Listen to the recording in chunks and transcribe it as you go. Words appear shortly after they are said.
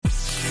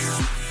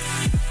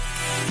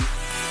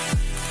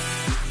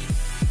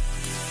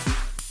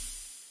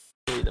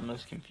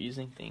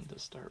confusing thing to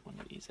start one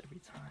of these every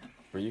time.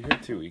 Were you here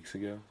 2 weeks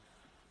ago?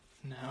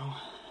 No.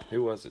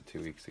 Who was it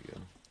 2 weeks ago?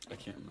 I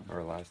can't remember.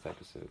 Our last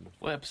episode.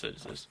 What episode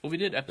is this? Well, we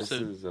did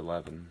episode... This is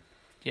 11.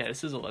 Yeah,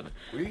 this is 11.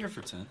 Were you here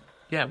for 10?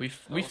 Yeah, we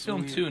Oh, so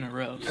filmed we- 2 in a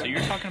row. So you're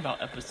talking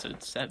about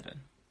episode 7.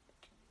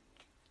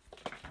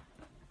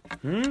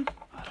 Hmm? I don't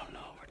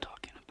know what we're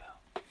talking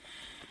about.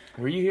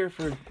 Were you here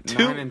for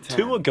 9 and 10?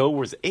 2 ago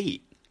was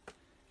 8.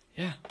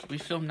 Yeah, we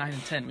filmed 9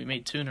 and 10. We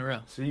made 2 in a row.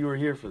 So you were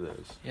here for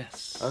those?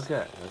 Yes.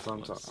 Okay, that's what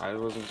I'm talking. I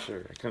wasn't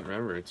sure. I couldn't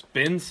remember. It's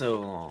been so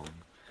long.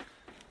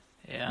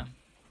 Yeah,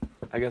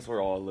 I guess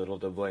we're all a little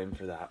to blame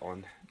for that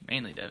one.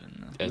 mainly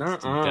Devin, though.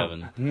 It's Nuh-uh.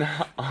 Devin.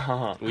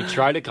 Nuh-uh. We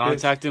tried to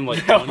contact him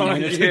like Oh, 20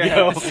 minutes yeah.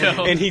 ago,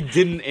 So- and he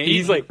didn't. And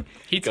he's like,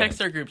 He Go ahead.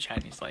 texted our group chat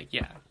and he's like,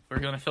 yeah, we're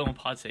going to film a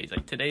pod today. He's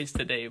like, today's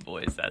today,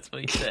 boys. That's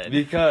what he said.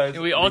 Because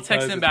And we all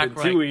because texted him it's back, been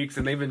we're 2 like- weeks,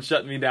 and they've been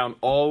shutting me down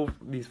all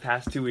these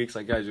past 2 weeks.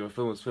 Like, guys, you want to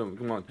film? Let's film.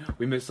 Come on,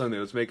 we missed Sunday.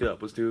 Let's make it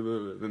up. Let's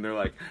do it. And they're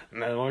like,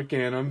 no, I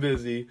can't. I'm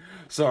busy.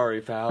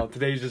 Sorry, pal.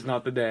 Today's just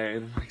not the day.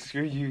 And I'm like,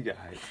 screw you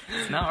guys.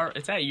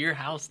 It's at your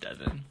house,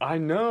 Devin. I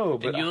know,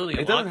 but you literally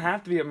it doesn't locked-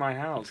 have to be at my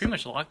house. Pretty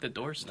much locked the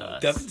doors to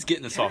us. Devin's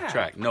getting us off Yeah.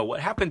 track. No, what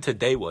happened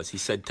today was he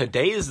said,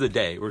 today is the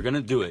day. We're going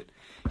to do it.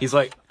 He's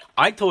like,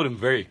 I told him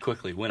very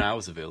quickly when I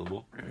was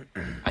available.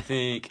 I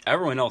think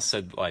everyone else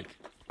said, like,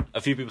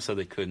 a few people said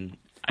they couldn't.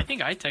 I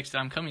think I texted,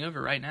 I'm coming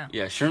over right now.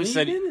 Yeah, Sherm You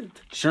said didn't.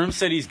 Sherm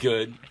said he's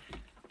good.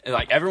 And,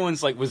 like,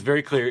 everyone's like was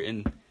very clear,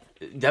 and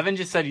Devin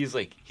just said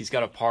he's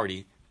got a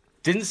party.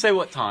 Didn't say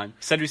what time.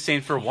 Said he was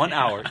staying for 1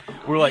 hour.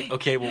 We're like,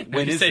 okay, well,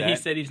 when is that? He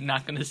said he's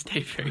not going to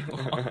stay very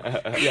long.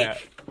 Yeah.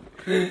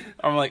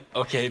 I'm like,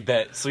 okay,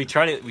 bet. So we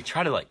try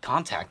to like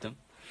contact him.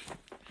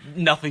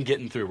 Nothing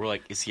getting through. We're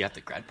like, is he at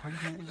the grad party?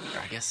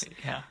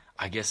 Yeah.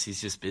 I guess he's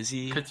just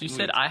busy. Because you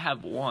said I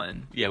have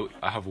one, Yeah,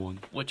 I have one.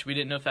 which we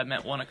didn't know if that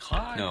meant 1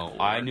 o'clock. No,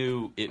 or- I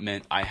knew it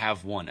meant I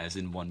have one, as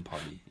in one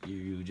party.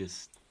 You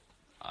just,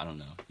 I don't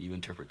know. You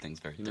interpret things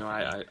very You know,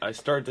 differently. I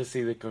start to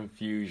see the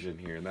confusion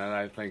here now that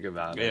I think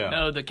about it. Yeah.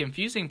 No, the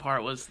confusing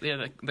part was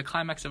the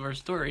climax of our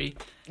story.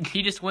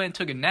 He just went and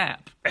took a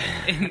nap.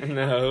 And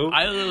No.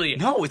 I literally...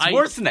 No, it's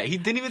worse than that. He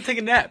didn't even take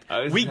a nap. I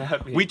was We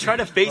napping. we tried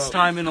to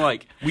FaceTime and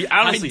like we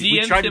I honestly we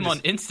DM'd tried him to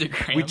on just-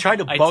 Instagram. we tried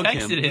to bug I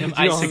him. texted him. You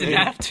I know what I mean?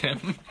 snapped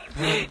him.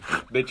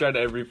 They tried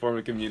every form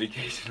of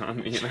communication on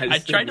me, and I I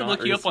just did tried to not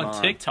look you up on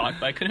respond. TikTok,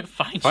 but I couldn't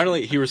find you.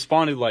 Finally, he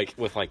responded like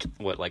with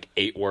like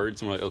 8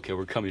 words. And we're like, okay,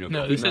 we're coming over.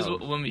 No, this is No.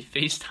 when we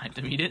FaceTimed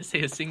him. He didn't say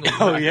a single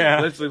Oh word. yeah.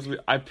 Literally,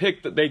 I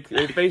picked. They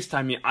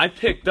FaceTime me. I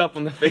picked up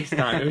on the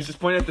FaceTime. It was just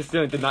pointing at the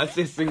ceiling. Did not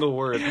say a single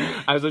word.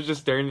 I was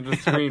just staring at the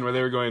screen where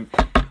they were going,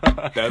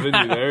 Devin,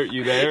 you there?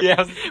 You there?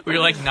 Yeah. We were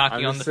like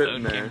knocking I'm on the just sitting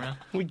phone there. camera.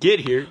 We get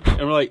here and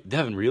we're like,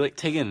 Devin, were you like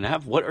taking a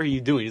nap? What are you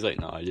doing? He's like,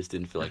 no, I just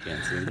didn't feel like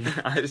answering.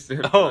 I just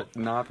didn't Oh.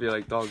 not feel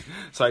like dogs.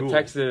 So Cool.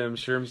 I texted him.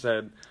 Sherm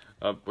said,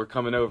 we're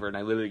coming over. And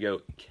I literally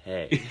go,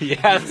 K.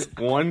 Yes.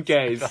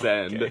 1K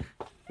send. Okay.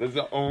 That's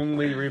the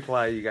only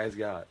reply you guys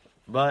got.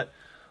 But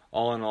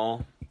all in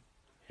all,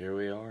 here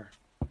we are.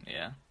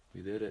 Yeah.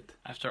 We did it.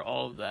 After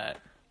all of that,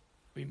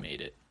 we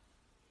made it.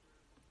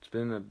 It's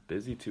been a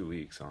busy 2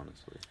 weeks,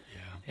 honestly.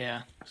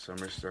 Yeah.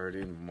 Summer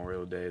starting,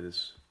 Memorial Day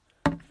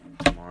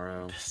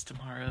tomorrow. This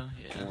tomorrow.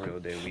 Yeah. Memorial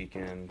Day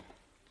weekend.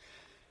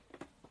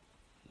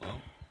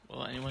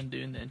 Well, anyone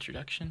doing the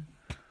introduction?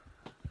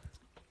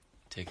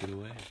 Take it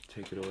away.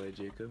 Take it away,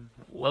 Jacob.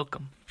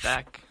 Welcome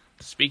back.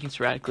 to Speaking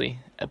Sporadically,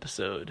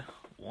 episode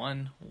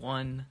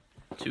 1,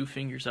 2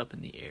 fingers up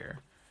in the air.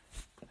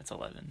 That's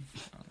 11.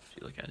 If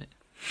you look at it.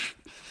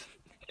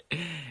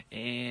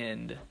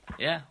 And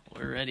yeah,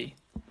 we're ready.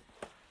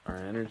 Our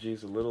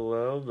energy's a little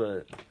low,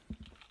 but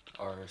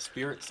Our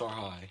spirits are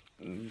high.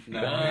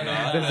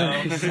 that doesn't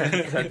make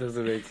sense. That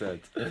doesn't make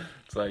sense.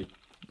 It's like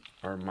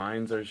our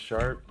minds are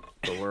sharp,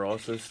 but we're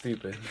also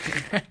stupid.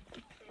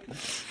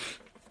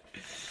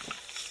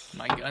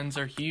 My guns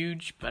are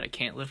huge, but I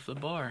can't lift the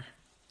bar.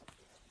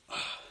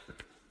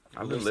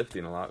 I've been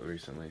lifting a lot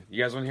recently.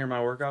 You guys want to hear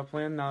my workout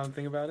plan now that I'm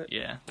thinking about it?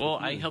 Yeah. Well,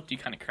 I helped you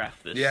kind of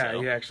craft this. Yeah,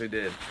 so. you actually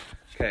did.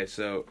 Okay,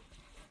 so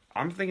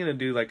I'm thinking to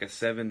do like a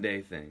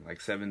 7-day thing, like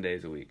 7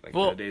 days a week, like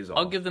Well, 5 days off.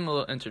 I'll give them a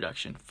little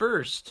introduction.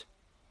 First,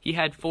 he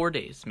had 4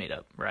 days made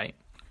up, right?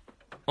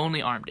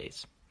 Only arm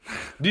days.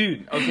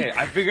 Dude, okay,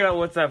 I figured out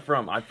what's that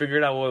from. I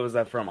figured out what was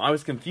that from. I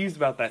was confused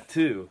about that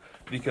too,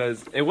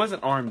 because it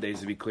wasn't arm days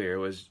to be clear. It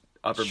was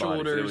upper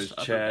Shoulders, bodies. It was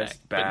upper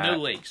chest, back, but no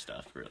leg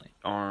stuff, really.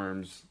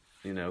 arms,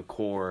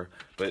 core,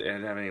 but it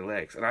didn't have any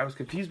legs. And I was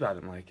confused about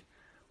it. I'm like,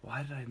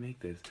 why did I make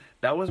this?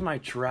 That was my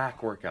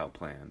track workout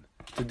plan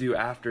to do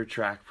after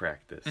track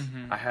practice.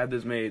 Mhm. I had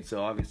this made,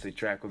 so obviously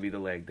track would be the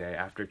leg day.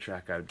 After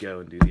track, I would go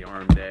and do the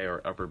arm day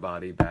or upper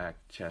body, back,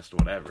 chest,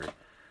 whatever.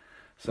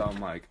 So I'm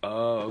like,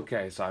 oh,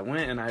 okay. So I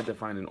went and I had to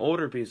find an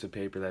older piece of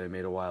paper that I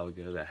made a while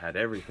ago that had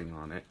everything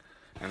on it.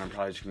 And I'm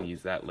probably just going to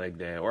use that leg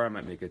day, or I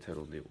might make a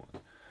total new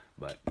one.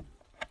 But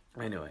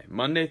anyway,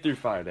 Monday through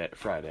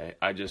Friday,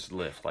 I just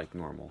lift like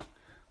normal.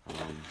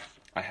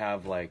 I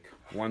have like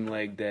one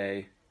leg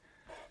day,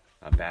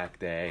 a back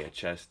day, a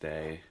chest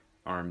day,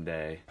 arm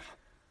day,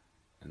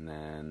 and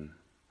then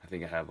I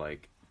think I have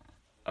like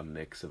a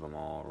mix of them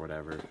all or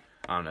whatever.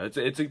 I don't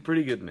know. It's a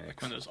pretty good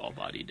mix. One of those all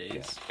body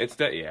days.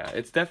 Yeah.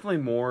 It's definitely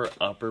more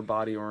upper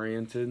body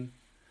oriented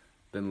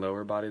than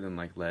lower body than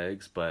like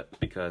legs, but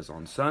because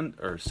on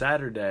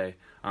Saturday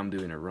I'm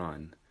doing a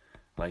run.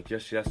 Like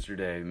just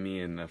yesterday, me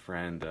and a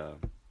friend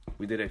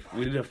we did a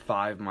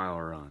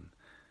 5-mile run,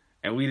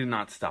 and we did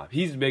not stop.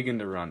 He's big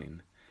into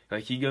running.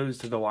 Like he goes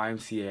to the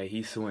YMCA,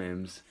 he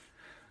swims.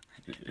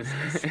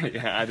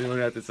 Yeah, I didn't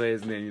have to say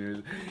his name. You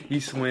know, he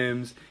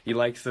swims. He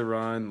likes to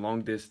run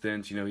long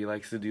distance. You know, he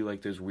likes to do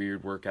like those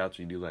weird workouts.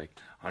 You do like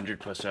 100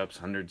 push-ups,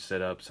 100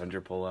 sit-ups,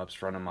 100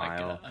 pull-ups, run a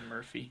mile. Like a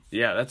Murphy.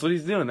 Yeah, that's what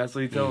he's doing. That's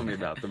what he told me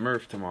about. The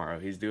Murph tomorrow.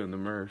 He's doing the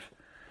Murph.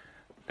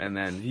 And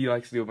then he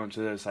likes to do a bunch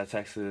of this. I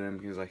texted him.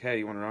 He was like, "Hey,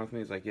 you want to run with me?"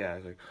 He's like, "Yeah." I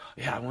was like,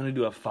 "Yeah, I want to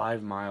do a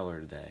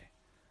 5-miler today."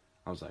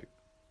 I was like,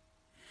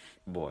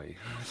 boy,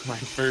 it's my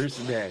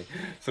first day.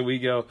 So we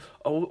go,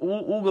 oh,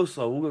 we'll go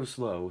slow. We'll go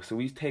slow. So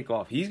we take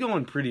off. He's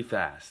going pretty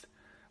fast.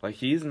 Like,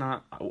 he's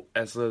not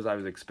as slow as I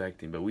was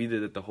expecting. But we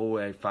did it the whole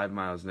way, 5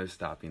 miles, no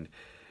stopping.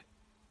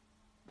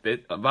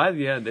 By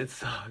the end, it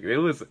sucked.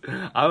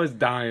 I was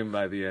dying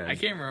by the end. I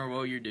can't remember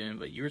what you're doing,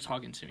 but you were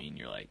talking to me, and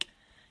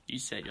you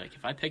said,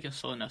 if I pick a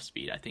slow enough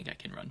speed, I think I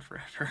can run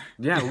forever.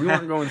 Yeah, we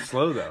weren't going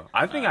slow, though.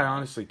 I think I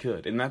honestly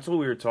could. And that's what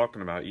we were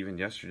talking about even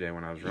yesterday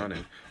when I was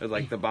running. It was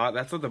like,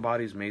 that's what the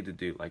body's made to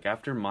do. Like,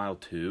 after mile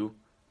 2,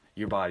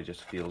 your body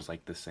just feels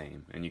like the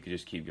same. And you could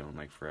just keep going,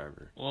 like,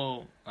 forever.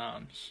 Well,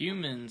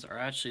 humans are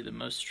actually the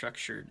most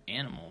structured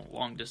animal,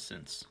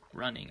 long-distance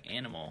running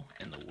animal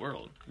in the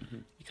world. Mm-hmm.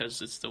 Because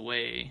it's the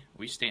way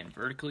we stand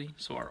vertically.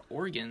 So our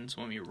organs,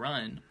 when we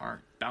run,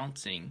 aren't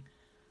bouncing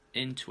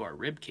into our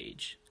rib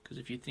cage. Because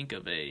if you think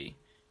of a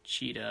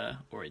cheetah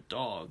or a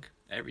dog,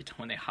 every time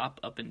when they hop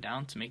up and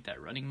down to make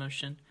that running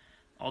motion,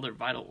 all their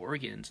vital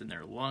organs in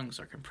their lungs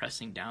are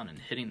compressing down and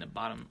hitting the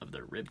bottom of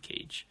their rib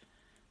cage,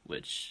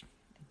 which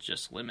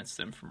just limits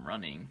them from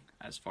running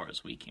as far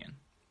as we can.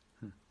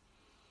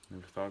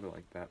 Never thought of it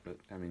like that, but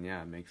I mean,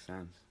 yeah, it makes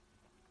sense.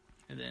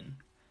 And then,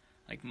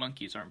 like,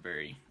 monkeys don't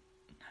really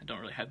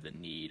have the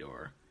need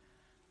or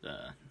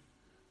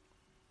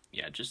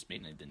just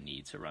mainly the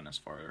need to run as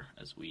far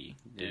as we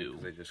do.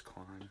 They just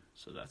climb.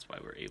 So that's why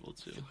we're able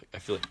to. I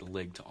feel like the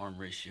leg to arm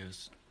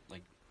ratio's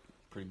like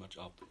pretty much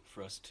up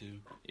for us too.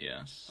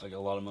 Yes. Like a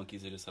lot of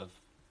monkeys, they just have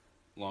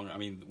long. I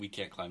mean, we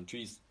can't climb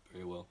trees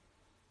very well,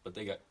 but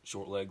they got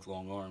short legs,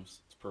 long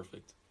arms. It's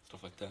perfect.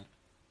 Stuff like that.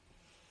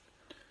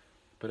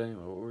 But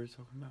anyway, what were we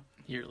talking about?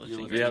 You're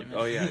lifting. Yep.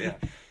 Oh yeah.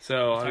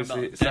 So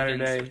obviously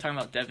Saturday. We're talking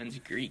about Devin's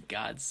Greek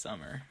god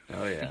summer.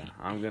 Oh yeah,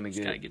 I'm gonna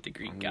gotta get the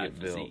Greek god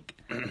physique.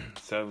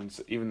 So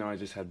even though I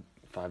just had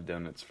 5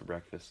 donuts for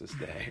breakfast this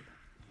day,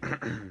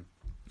 I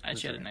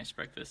actually had a nice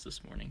breakfast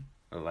this morning.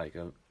 Like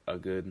a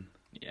good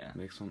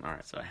mixed one. All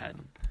right. So I had,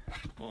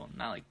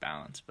 not like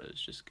balanced, but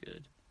it's just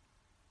good.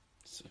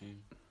 Same.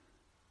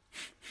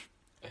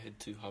 I had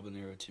 2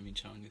 habanero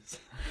chimichangas.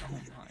 Oh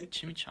my,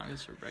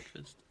 chimichangas for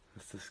breakfast.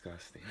 That's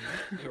disgusting.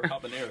 They were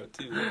habanero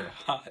too. They were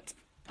hot.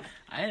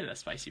 I had a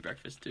spicy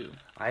breakfast too.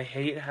 I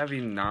hate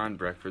having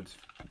non-breakfast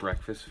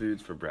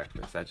foods for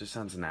breakfast. That just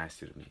sounds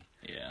nasty to me.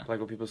 Yeah. Like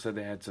when people said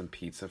they had some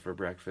pizza for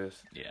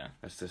breakfast. Yeah.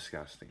 That's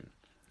disgusting.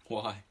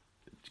 Why?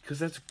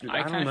 Because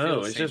I don't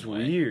know. It's just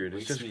weird.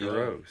 It's Wakes just me up.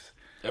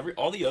 gross.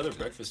 All the other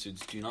breakfast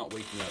foods do not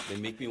wake me up. They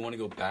make me want to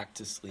go back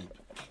to sleep.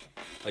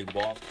 Like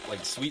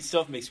sweet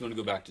stuff makes me want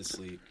to go back to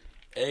sleep.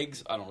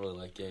 Eggs, I don't really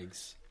like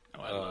eggs.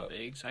 Oh, I love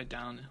eggs. I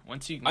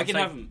can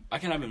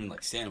have them in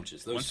like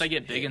sandwiches. Those once I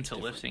get big into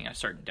lifting, I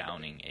start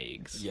downing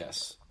eggs.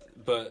 Yes,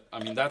 but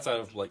I mean that's out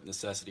of like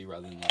necessity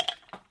rather than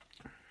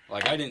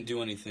like I didn't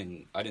do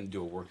anything. I didn't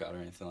do a workout or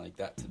anything like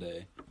that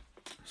today,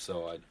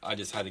 so I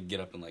just had to get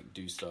up and like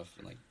do stuff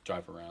and like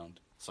drive around.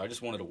 So I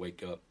just wanted to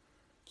wake up,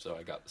 so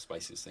I got the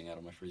spiciest thing out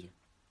of my freezer.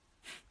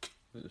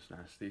 It's just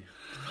nasty.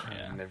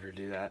 Yeah. I never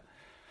do that.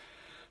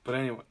 But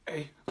anyway,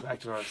 back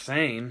to what I was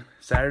saying.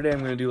 Saturday, I'm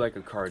going to do like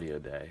a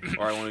cardio day.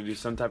 Or I want to do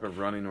some type of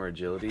running or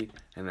agility.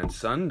 And then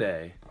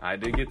Sunday, I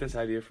did get this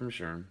idea from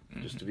Sherm,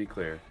 just to be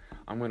clear.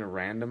 I'm going to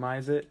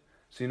randomize it.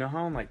 So you know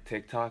how on like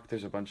TikTok,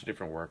 there's a bunch of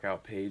different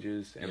workout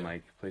pages and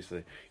like places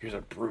like, here's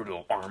a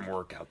brutal arm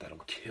workout that'll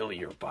kill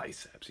your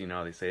biceps. You know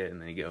how they say it?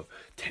 And they go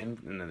 10,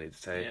 and then they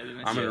say,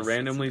 I'm going to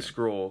randomly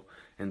scroll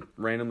and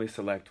randomly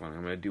select one.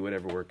 I'm going to do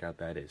whatever workout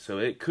that is. So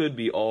it could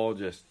be all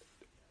just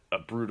a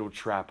brutal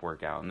trap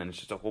workout, and then it's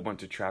just a whole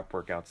bunch of trap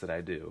workouts that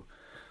I do.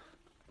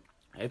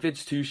 If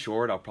it's too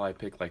short, I'll probably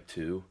pick like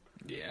 2.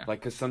 Yeah. Like,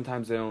 because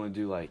sometimes they only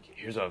do like,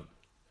 here's a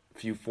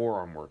few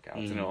forearm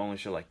workouts, and it'll only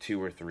show like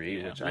 2 or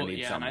 3, which I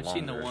need something longer. And I've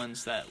seen the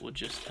ones that will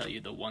just tell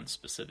you the one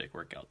specific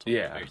workout.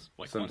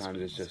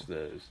 Sometimes it's just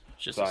those.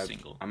 Just a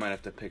single. I might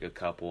have to pick a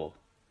couple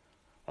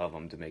of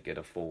them to make it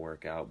a full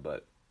workout,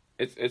 but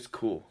it's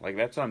cool. Like,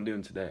 that's what I'm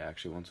doing today,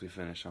 actually. Once we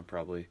finish, I'll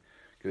probably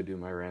go do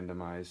my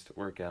randomized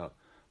workout.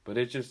 But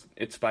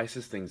it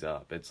spices things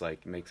up. It's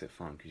like, makes it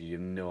fun because you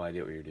have no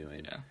idea what you're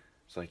doing. Yeah.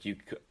 It's like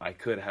I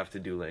could have to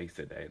do legs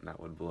today, and that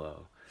would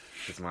blow.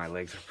 Because my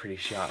legs are pretty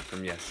shot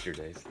from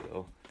yesterday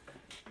still.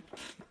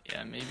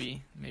 Yeah,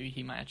 maybe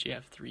he might actually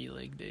have 3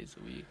 leg days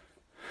a week.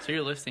 So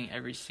you're lifting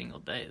every single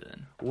day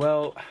then?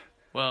 Well,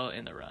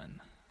 in the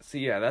run. see,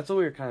 yeah, that's what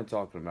we were kind of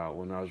talking about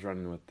when I was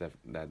running with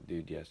that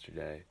dude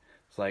yesterday.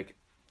 It's like,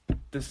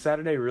 does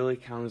Saturday really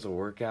count as a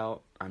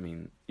workout? I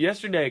mean,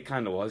 yesterday it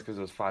kind of was because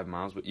it was 5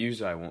 miles, but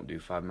usually I won't do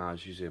 5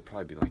 miles. Usually it'll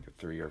probably be like a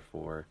 3 or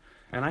 4.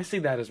 And I see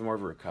that as more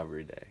of a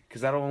recovery day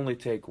because that'll only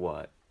take,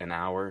 an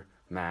hour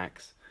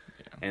max?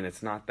 Yeah. And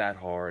it's not that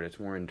hard. It's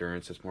more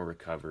endurance. It's more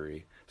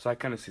recovery. So I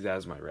kind of see that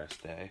as my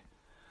rest day.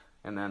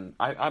 And then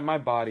my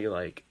body,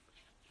 like,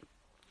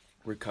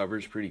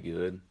 recovers pretty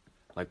good,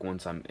 like,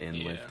 once I'm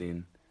in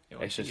lifting. Yeah,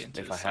 it's just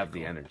if I have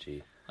the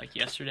energy. Like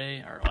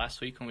yesterday or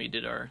last week when we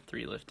did our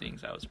 3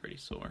 liftings, I was pretty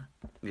sore.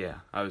 Yeah,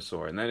 I was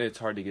sore. And then it's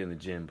hard to get in the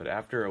gym. But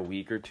after a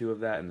week or 2 of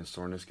that and the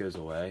soreness goes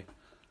away,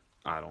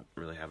 I don't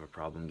really have a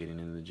problem getting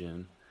into the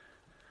gym.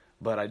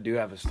 But I do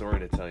have a story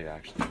to tell you,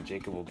 actually.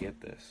 Jacob will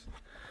get this.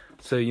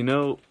 So,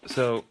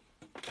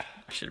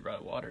 I should have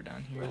brought water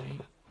down here.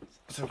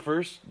 So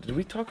first, did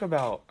we talk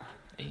about...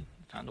 Hey,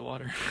 found the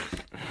water.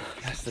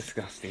 That's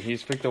disgusting. He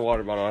just picked the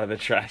water bottle out of the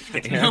trash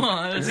can.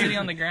 No, it was sitting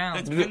on the ground.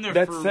 It's been there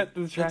That's for, set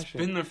to the trash It's can.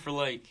 been there for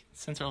like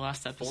Since our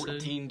last episode.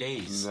 14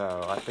 days.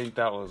 No, I think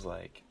that was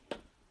like...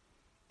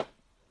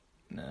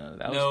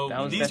 No,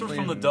 No, these were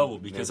from the double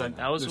because Yeah,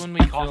 that was there's when we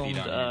coffee filmed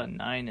down here.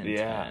 9 and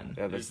 10.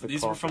 Yeah, that's the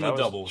These were coffee. from That the was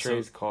double,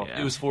 Trey's so- coffee.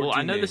 Yeah. It was 14 Well,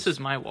 I know days. this is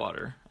my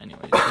water.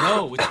 Anyways.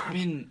 No, it's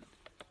been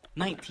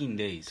 19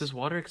 days. Does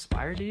water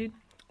expire, dude?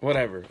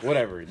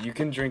 Whatever. You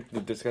can drink the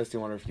disgusting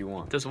water if you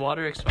want. Does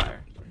water expire?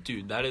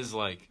 Dude, that is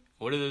like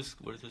what is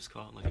this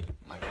called? Like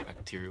a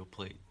microbacterial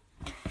plate.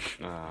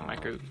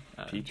 Micro.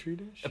 Petri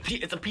dish?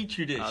 It's a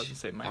petri dish. I was gonna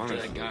say After micro.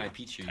 that guy,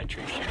 petri.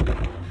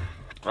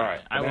 All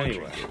right. I but won't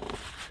anyway, drink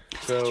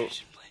it. so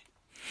Titration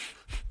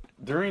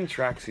plate. during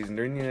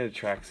the end of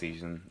track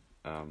season,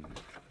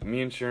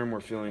 me and Sherm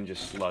were feeling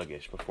just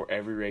sluggish before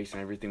every race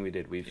and everything we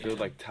did. We feel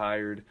like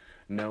tired,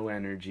 no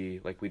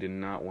energy, like we did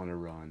not want to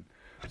run.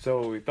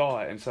 So we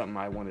thought, and something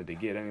I wanted to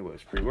get anyway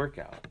was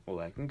pre-workout. We're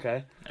like,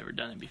 okay, Never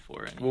done it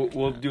before.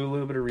 we'll do a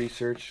little bit of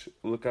research,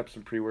 look up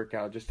some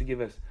pre-workout just to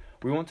give us.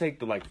 We won't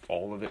take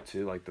all of it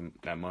too, like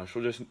that much.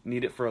 We'll just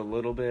need it for a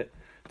little bit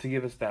to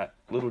give us that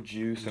little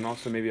juice, and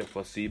also maybe a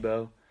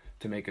placebo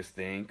to make us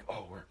think,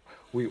 oh,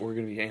 we're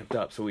gonna be amped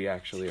up, so we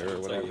actually are,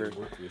 or whatever.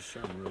 Worked with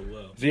Sherm real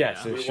well. So yeah,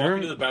 so We were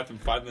walking to the Sherm, bathroom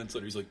 5 minutes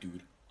later. He's like,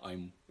 "Dude,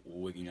 I'm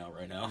wigging out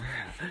right now."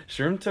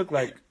 Sherm took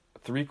like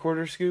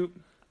 3/4 scoop.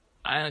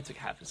 I only took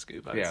half a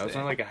scoop. I would Yeah, it was say.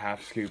 not like a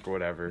half scoop or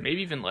whatever.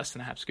 Maybe even less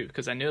than a half scoop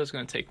because I knew I was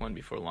going to take one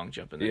before long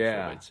jump and then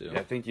Yeah, forward too.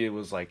 I think it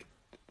was like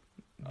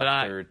But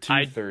I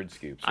two-third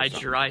scoops. or I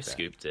something dry like that.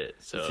 scooped it.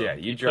 So Yeah,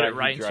 you dry- put it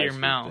right you into dry your scooped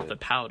mouth, it. the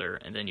powder,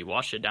 and then you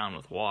wash it down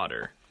with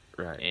water,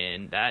 Right.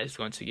 and that is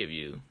going to give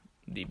you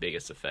the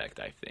biggest effect,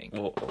 I think.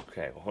 Well,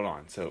 okay, hold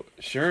on. So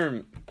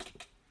Sherm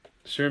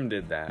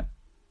did that,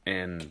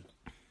 and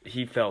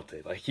he felt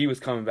it. Like he was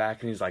coming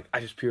back, and he's like, "I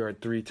just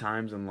PR'd 3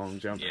 times in long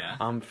jump. Yeah.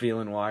 I'm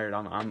feeling wired.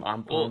 I'm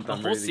pumped. Well, the I'm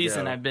whole ready to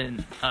season go." I've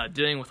been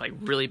dealing with like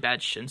really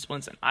bad shin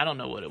splints, and I don't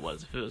know what it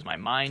was. If it was my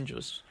mind,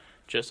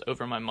 just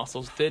over my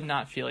muscles. Did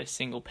not feel a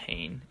single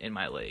pain in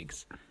my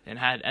legs, and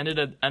had ended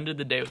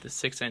the day with a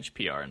 6-inch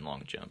PR in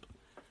long jump.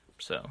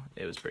 So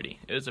it was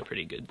a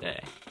pretty good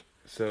day.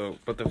 So,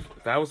 but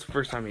that was the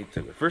first time he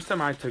took it. First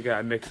time I took it,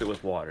 I mixed it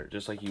with water,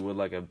 just like you would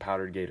like a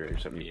powdered Gatorade or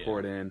something. You Yeah. pour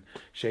it in,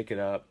 shake it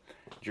up,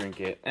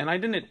 drink it. And I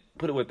didn't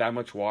put it with that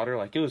much water.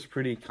 Like it was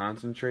pretty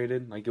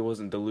concentrated. Like it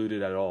wasn't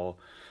diluted at all.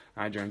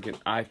 I drank it.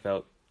 I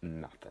felt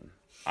nothing.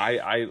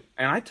 I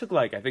took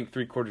like I think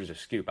 3/4 a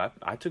scoop.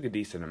 I took a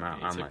decent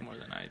amount. You I'm took like, more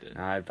than I did.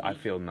 I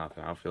feel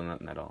nothing. I don't feel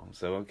nothing at all.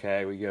 So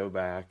okay, we go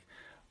back,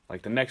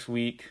 like the next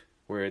week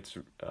where it's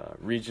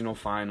regional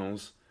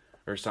finals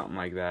or something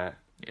like that.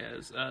 Yeah,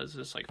 it was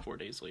just like 4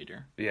 days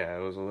later. Yeah,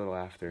 it was a little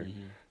after.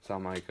 So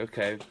I'm like,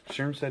 okay.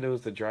 Sherm said it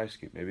was the dry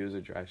scoop. Maybe it was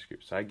a dry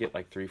scoop. So I get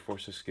like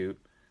 3/4 a scoop.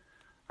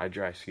 I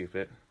dry scoop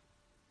it.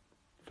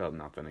 Felt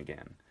nothing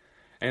again.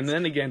 And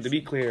then again, to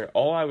be clear,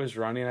 all I was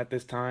running at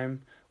this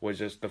time was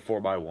just the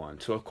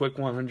 4x1. So a quick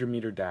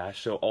 100-meter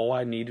dash. So all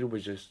I needed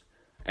was just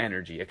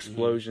energy,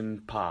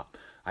 explosion, pop.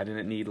 I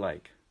didn't need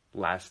like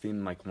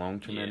lasting, like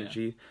long-term Yeah.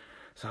 energy.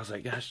 So I was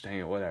like, gosh dang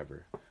it,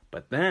 whatever.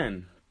 But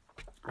then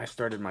I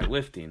started my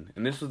lifting,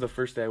 and this was the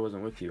first day I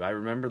wasn't with you. I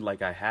remembered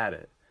like I had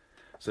it.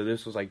 So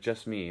this was like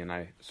just me, and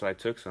I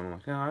took some. I'm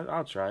like, no,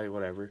 I'll try,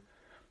 whatever.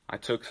 I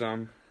took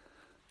some,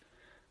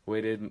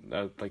 waited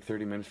like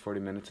 30 minutes, 40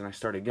 minutes, and I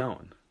started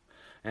going.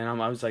 And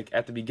I was like,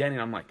 at the beginning,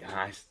 I'm like,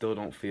 I still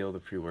don't feel the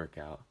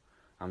pre-workout.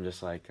 I'm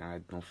just like, I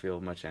don't feel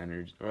much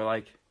energy. Or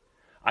like,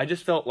 I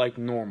just felt like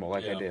normal,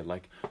 like I Yeah. did.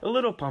 Like, a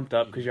little pumped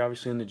up, because you're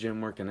obviously in the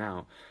gym working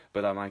out.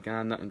 But I'm like,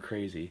 nothing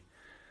crazy.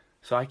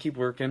 So I keep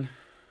working.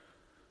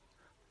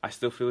 I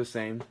still feel the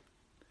same.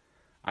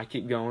 I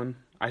keep going.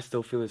 I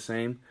still feel the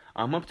same.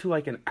 I'm up to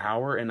like an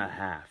hour and a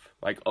half.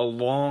 Like a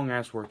long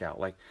ass workout.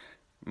 Like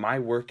my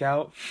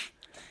workout,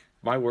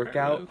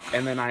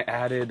 and then I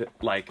added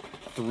like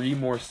 3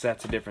 more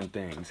sets of different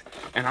things.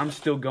 And I'm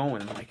still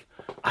going. Like,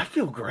 I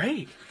feel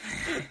great.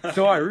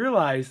 So I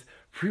realized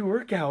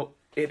pre-workout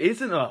it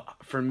isn't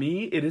for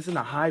me, it isn't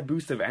a high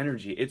boost of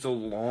energy. It's a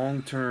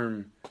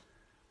long-term,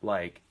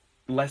 like,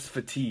 less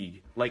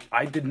fatigue. Like,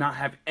 I did not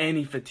have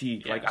any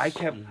fatigue. Yes.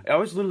 Like, I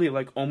was literally,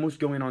 like, almost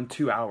going on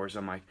 2 hours.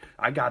 I'm like,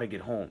 I gotta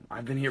get home.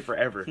 I've been here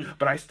forever.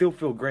 But I still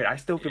feel great. I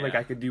still feel like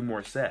I could do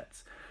more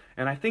sets.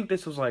 And I think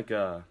this was like,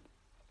 Not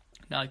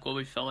like what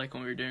we felt like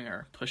when we were doing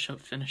our push-up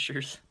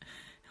finishers.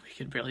 We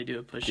could barely do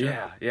a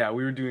push-up. Yeah,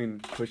 we were doing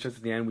push-ups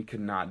at the end. We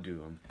could not do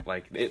them.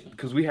 Like,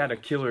 because we had a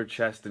killer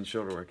chest and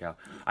shoulder workout.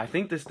 I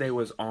think this day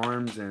was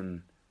arms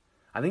and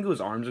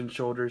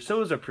shoulders. So it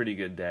was a pretty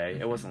good day.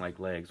 It wasn't like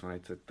legs when I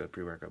took the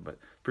pre-workout, but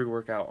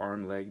pre-workout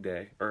arm leg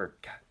day.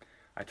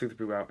 I took the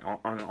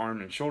pre-workout on an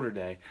arm and shoulder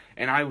day,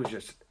 and I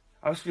was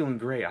feeling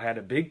great. I had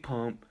a big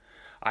pump.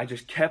 I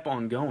just kept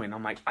on going.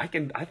 I'm like, I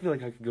feel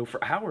like I could go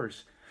for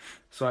hours.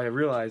 So I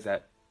realized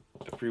that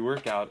the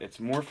pre-workout, it's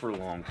more for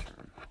long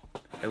term.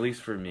 At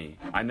least for me.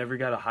 I never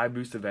got a high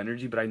boost of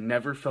energy, but I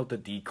never felt a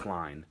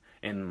decline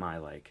in my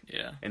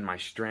in my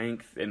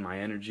strength, in my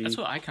energy. That's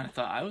what I kind of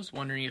thought. I was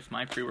wondering if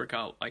my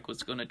pre-workout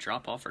was going to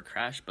drop off or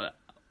crash, but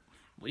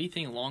what do you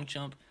think long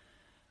jump,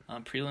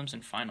 prelims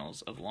and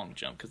finals of long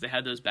jump, because they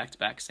had those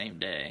back-to-back same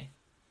day.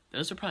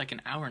 Those are probably like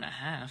an hour and a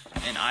half,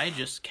 and I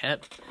just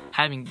kept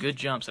having good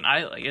jumps, and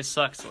it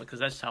sucks because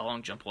that's how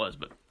long jump was,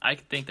 but I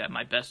think that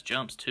my best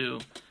jumps too,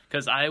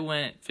 because I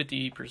went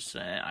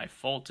 50%, I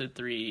faulted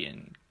 3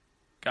 and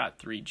got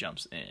 3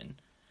 jumps in,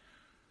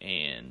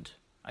 and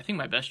I think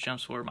my best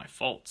jumps were my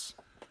faults.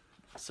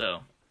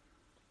 So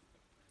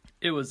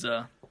it was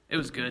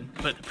good,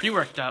 but the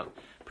pre-workout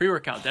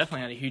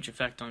definitely had a huge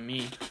effect on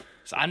me.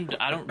 So I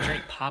don't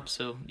drink pop,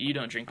 so you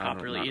don't drink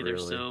pop really either.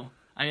 Really. So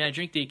I mean, I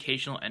drink the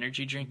occasional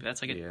energy drink, but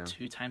that's like a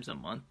 2 times a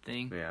month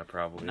thing. Yeah,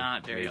 probably.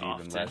 Not very Maybe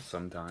often. Even less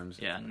sometimes.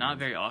 Yeah, not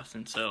very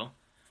often. So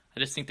I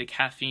just think the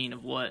caffeine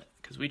of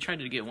because we tried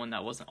to get one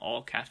that wasn't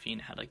all caffeine,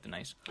 had like the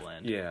nice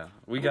blend. Yeah,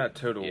 we got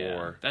Total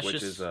War,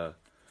 which is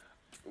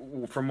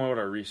from what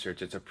I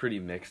researched, it's a pretty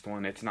mixed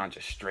one. It's not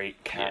just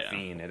straight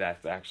caffeine. Yeah.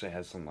 It actually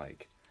has some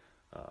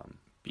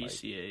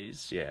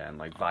BCAAs. And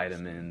like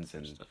vitamins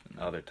and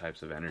other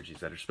types of energies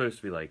that are supposed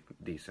to be like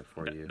decent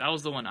for you. That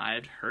was the one I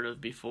had heard of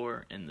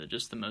before, and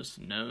just the most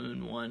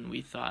known one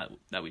we thought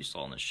that we saw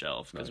on the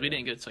shelf, because we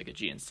didn't go to like a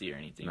GNC or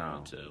anything.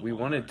 No, we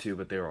wanted to,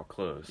 but they were all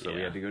closed, so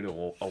we had to go to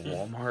a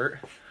Walmart,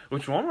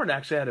 which Walmart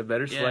actually had a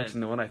better selection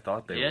than what I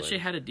thought they would. They actually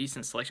had a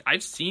decent selection.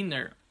 I've seen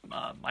their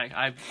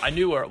I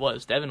knew where it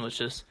was. Devin was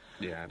just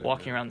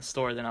walking around the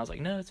store. Then I was like,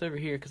 no, it's over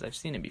here, because I've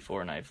seen it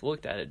before, and I've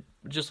looked at it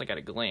just like at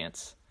a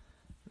glance.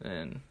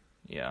 And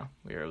we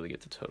were able to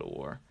get to Total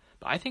War.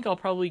 But I think I'll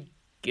probably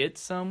get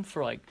some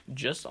for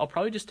I'll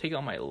probably just take it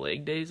on my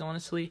leg days,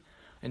 honestly,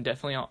 and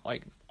definitely on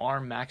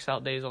arm max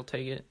out days. I'll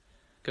take it,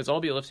 because I'll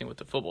be lifting with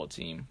the football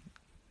team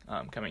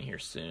coming here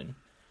soon,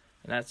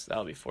 and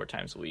that'll be 4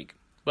 times a week.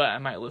 But I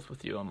might lift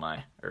with you on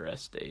my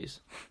rest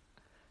days.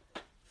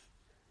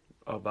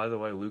 Oh, by the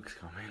way, Luke's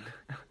coming.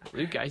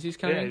 Luke Geisey's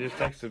coming? Yeah, he just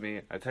texted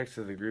me. I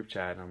texted the group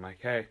chat, and I'm like,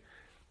 hey,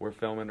 we're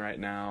filming right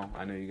now.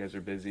 I know you guys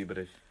are busy, but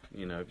if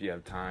you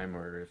have time,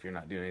 or if you're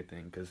not doing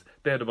anything, because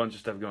they had a bunch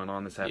of stuff going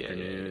on this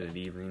afternoon and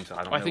evening, so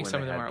I don't know. I think when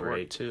some of they them had are at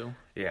break. work too.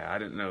 Yeah, I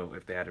didn't know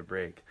if they had a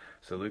break.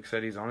 So Luke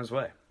said he's on his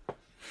way.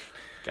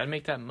 Gotta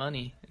make that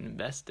money and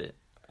invest it.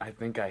 I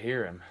think I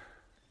hear him.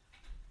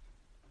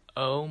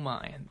 Oh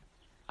my!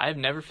 I've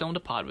never filmed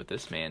a pod with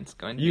this man. It's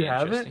going to be You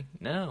interesting.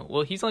 haven't? No.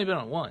 Well, he's only been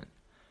on one.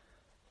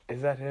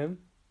 Is that him?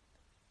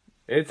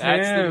 That's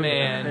the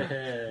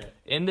man.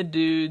 In the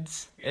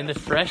dudes, in the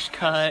fresh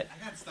cut.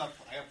 I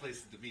got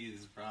places to be.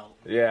 Is a problem.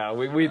 Yeah,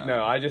 we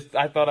know.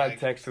 I thought I'd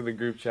text to the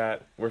group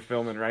chat. We're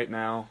filming right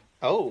now.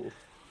 Oh.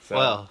 So.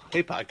 Well,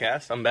 hey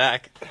podcast, I'm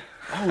back.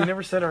 Oh, we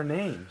never said our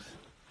names.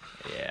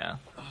 Yeah.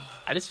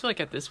 I just feel like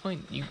at this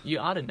point you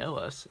ought to know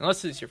us,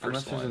 unless it's your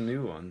first Unless there's a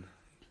new one.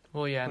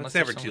 Well, yeah. It's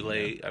never too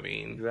late. I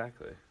mean,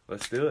 exactly.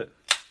 Let's do it.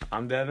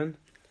 I'm Devin.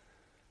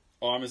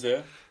 Arm is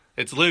there.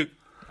 It's Luke.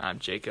 I'm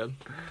Jacob.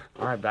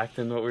 All right, back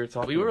to what we were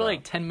talking about. We were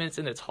like 10 minutes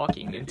into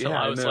talking until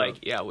I was know.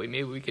 like,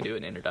 maybe we could do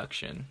an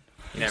introduction.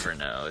 You never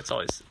know. It's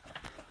always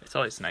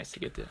nice to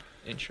get the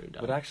intro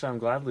done. But actually, I'm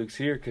glad Luke's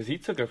here, because he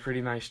took a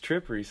pretty nice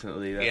trip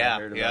recently that I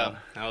heard about.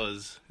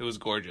 It was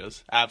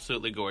gorgeous.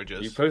 Absolutely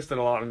gorgeous. You posted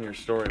a lot on your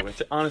story,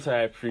 which honestly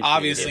I appreciate.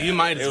 Obviously, you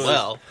might as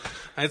well.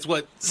 That's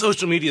what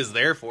social media is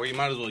there for. You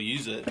might as well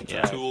use it. It's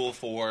a tool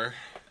for...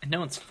 And no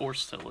one's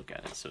forced to look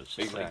at it, so it's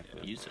just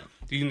use it.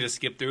 You can just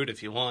skip through it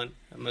if you want.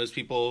 Most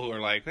people who are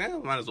like,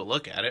 might as well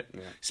look at it.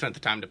 Yeah. Spent the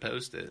time to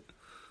post it.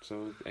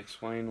 So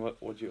explain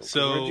where'd you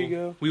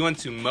go? We went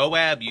to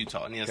Moab,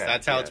 Utah. And yes,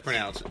 that's how it's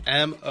pronounced.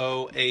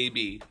 Moab.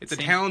 It's a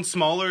town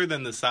smaller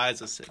than the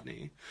size of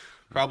Sydney.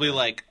 Probably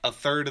like a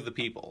third of the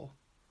people.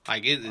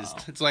 Like it is.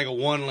 It's like a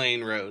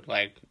 1-lane road.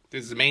 Like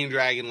there's the main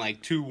drag and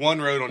like one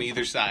road on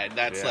either side.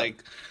 That's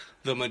like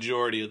the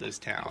majority of this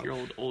town. Your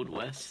old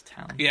West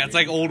town. Yeah, it's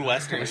like old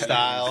Western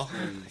style,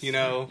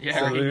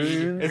 Yeah,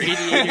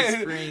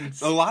 Radiator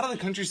Springs. A lot of the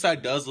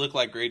countryside does look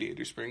like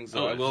Radiator Springs,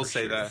 though. I will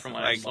say that. From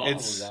what I saw.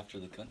 It's after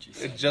the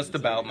countryside. It's just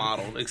about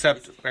modeled,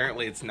 except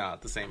apparently it's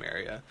not the same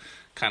area.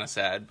 kind of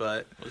sad,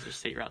 but Was there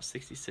State Route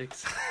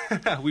 66?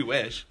 we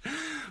wish.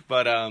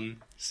 But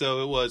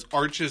so it was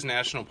Arches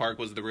National Park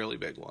was the really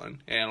big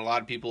one, and a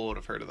lot of people would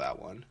have heard of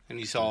that one. And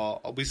we saw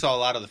a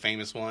lot of the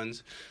famous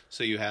ones.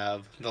 So you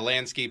have the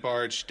Landscape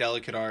Arch,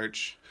 Delicate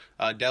Arch,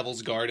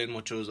 Devil's Garden,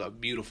 which was a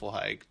beautiful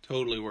hike,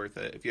 totally worth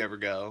it if you ever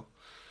go.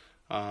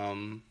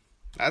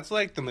 That's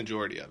like the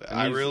majority of it.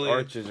 And these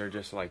arches are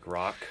just like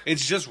rock.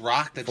 It's just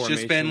rock that's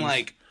just been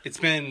like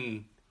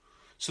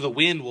so the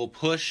wind will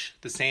push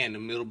the sand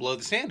and it'll blow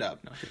the sand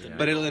up,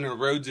 but it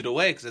erodes it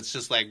away because it's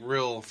just like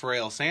real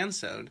frail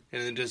sandstone,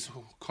 and it just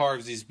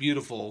carves these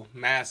beautiful,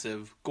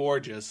 massive,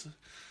 gorgeous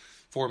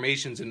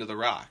formations into the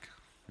rock.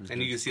 Mm-hmm.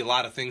 And you can see a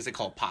lot of things they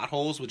call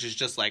potholes, which is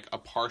just like a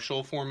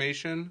partial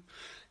formation.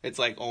 It's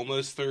like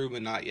almost through,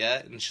 but not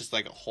yet, and it's just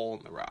like a hole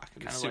in the rock.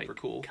 And it's super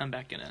cool. Come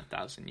back in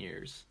 1,000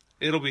 years.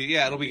 It'll be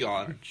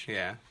gone.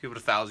 Yeah, give it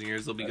 1,000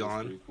 years, it'll be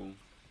gone. Pretty cool.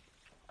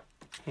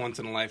 Once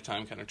in a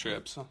lifetime kind of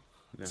trip. So.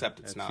 Yeah, Except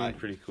it's not. Seemed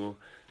pretty cool.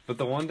 But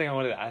the one thing I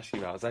wanted to ask you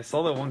about is I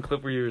saw that one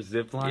clip where you were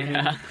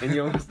ziplining and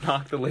you almost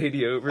knocked the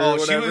lady over or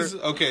whatever. She was...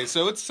 Okay,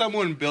 so it's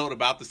someone built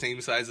about the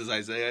same size as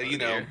Isaiah, you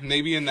know,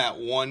 maybe in that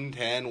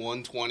 110,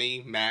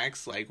 120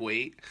 max, like,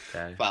 weight.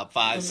 Okay. About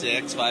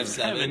 5'6",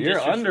 5'7". You're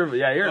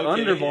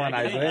underborn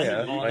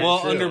Isaiah. Like, well,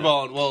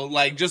 underborn. Well,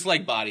 like, just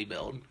like body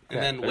build.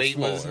 And then weight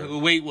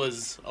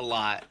was a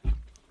lot.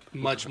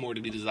 Much more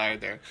to be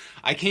desired there.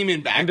 I came in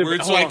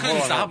backwards, so I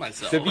couldn't stop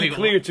myself. To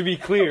be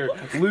clear,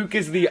 Luke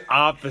is the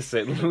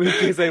opposite.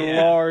 Luke is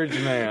a large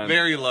man.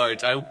 Very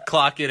large. I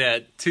clock it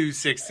at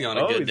 260 on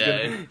a good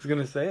day. He's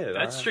gonna say it.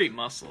 That's straight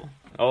muscle.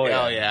 Oh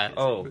yeah.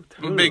 Totally.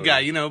 I'm a big guy,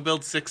 you know,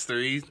 built 6'3",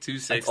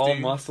 260. That's all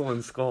muscle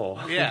and skull.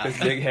 Yeah. His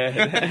big head.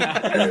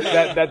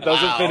 that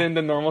doesn't fit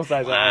into normal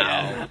size.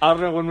 Wow. I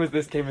don't know when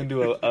this became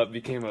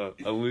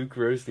a Luke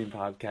roasting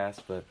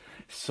podcast, but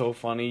so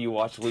funny. You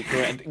watch Luke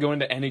go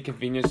into any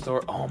convenience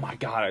store. Oh my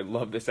god, I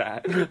love this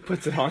hat.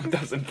 Puts it on,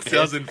 doesn't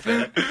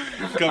fit.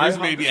 Covers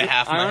maybe a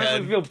half my head. I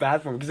honestly feel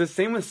bad for him because the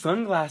same with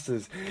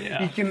sunglasses.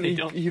 Yeah,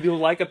 he'll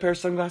like a pair of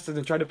sunglasses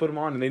and try to put them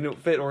on and they don't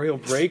fit, or he'll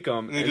break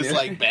them. And they just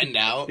like bend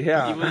out.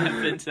 Yeah. He wouldn't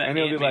fit into that and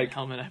he'll be like,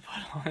 helmet I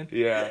put on.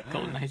 Yeah.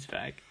 Golden Ice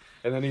Pack.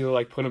 And then he'll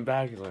like put them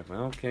back. He's like,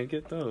 well, can't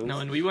get those. No,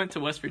 and we went to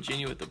West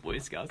Virginia with the Boy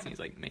Scouts, and he's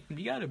like, man,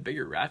 you got a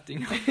bigger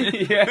rafting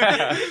helmet.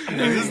 Yeah. Is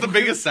this the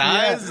biggest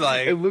size? Yeah.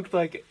 Like it looked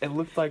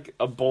like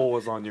a bowl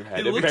was on your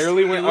head. It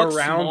barely went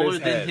around his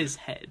head. Than his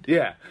head.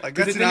 Yeah. Like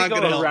that's not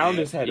going to go around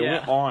his head. It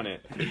went on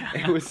it. Yeah.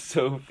 It was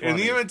so funny. In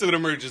the event of an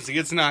emergency,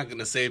 it's not going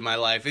to save my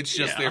life. It's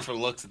just there for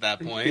looks at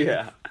that point.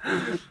 Yeah.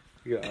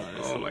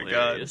 Oh my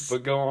god!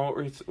 But go on. What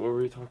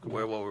were we talking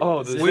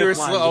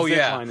about?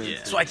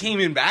 Yeah. So I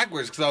came in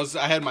backwards because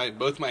I had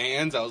both my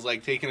hands. I was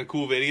like taking a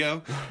cool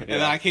video, and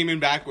then I came in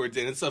backwards,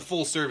 and it's a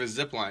full service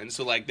zip line.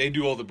 So like they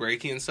do all the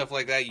braking and stuff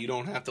like that. You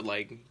don't have to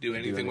like do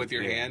anything with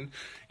your hand.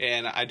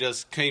 And I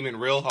just came in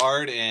real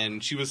hard,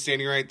 and she was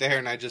standing right there,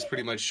 and I just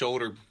pretty much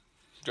shouldered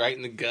right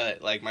in the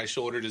gut. Like my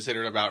shoulder just hit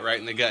her about right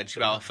in the gut. She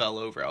about fell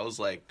over. I was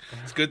like,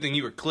 it's a good thing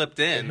you were clipped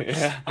in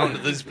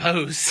onto this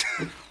post.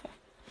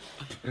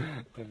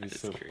 That'd be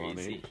so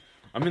funny.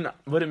 I mean,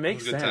 but it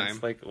makes sense. Time.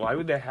 Like, why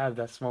would they have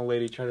that small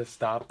lady try to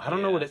stop? I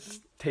don't know what it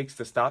takes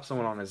to stop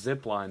someone on a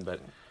zip line,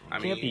 but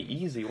it can't be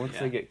easy once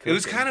they get cooking. It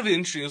was kind of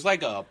interesting. It was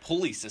like a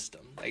pulley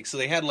system. Like, so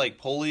they had like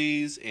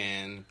pulleys,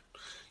 and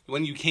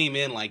when you came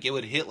in, like it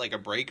would hit like a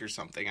brake or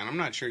something. And I'm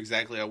not sure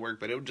exactly how it worked,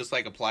 but it would just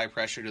like apply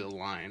pressure to the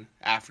line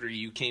after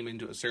you came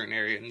into a certain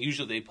area. And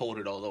usually they pulled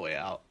it all the way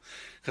out.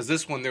 Because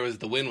this one,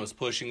 the wind was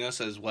pushing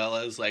us as well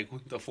as like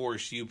the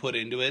force you put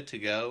into it to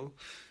go.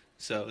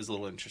 So it was a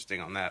little interesting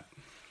on that.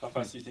 How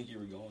fast do you think you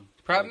were going?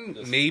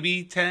 Probably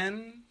maybe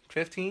 10,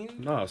 15?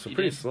 No, so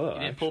pretty slow. You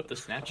didn't pull up the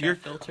Snapchat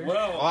filter?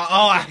 Well,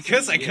 I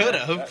guess I could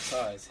have. That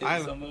size.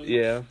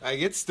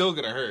 Like, it's still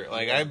going to hurt.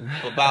 Like,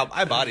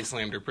 I body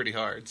slammed her pretty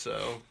hard,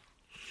 so.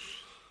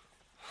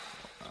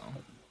 Well,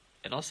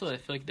 it also, I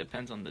feel like,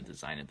 depends on the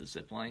design of the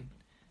zip line.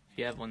 If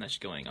you have one that's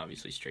going,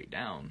 obviously, straight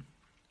down,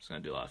 it's going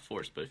to do a lot of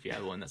force, but if you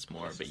have one that's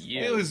more of a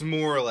U. It was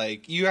more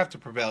like, you have to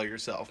propel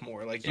yourself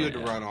more. Like, you had to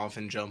run off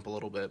and jump a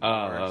little bit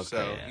more,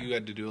 so you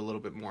had to do a little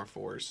bit more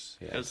force.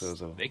 Yeah,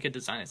 they could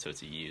design it so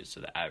it's a U, so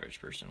the average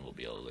person will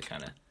be able to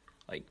kind of,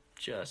 like,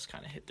 just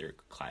kind of hit their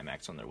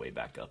climax on their way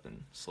back up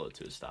and slow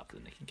to a stop,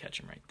 then they can catch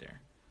them right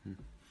there.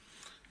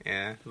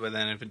 Yeah, but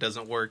then if it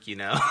doesn't work, you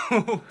know,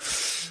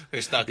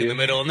 they're stuck in the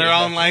middle, and they're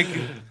all, like,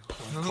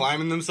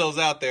 climbing themselves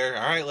out there.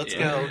 All right, let's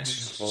go.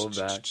 Hold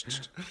back.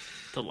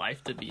 The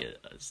life to be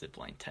a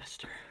zipline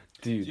tester.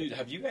 Dude,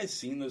 have you guys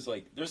seen those,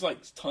 like, there's, like,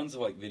 tons of,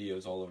 like,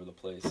 videos all over the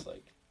place,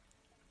 like,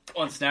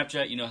 on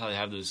Snapchat, you know how they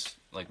have those,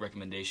 like,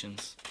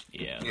 recommendations?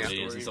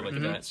 Videos and stuff like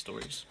that.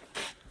 Stories.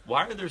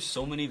 Why are there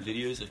so many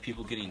videos of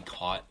people getting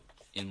caught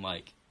in,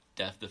 like,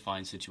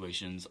 death-defying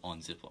situations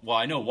on zip lines? Well,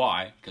 I know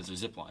why, because they're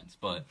zip lines,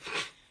 but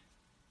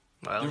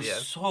they're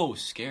so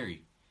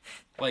scary.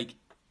 Like,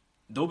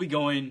 they'll be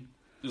going,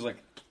 there's,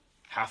 like,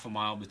 half a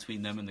mile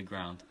between them and the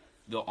ground.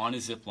 They're on a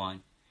zip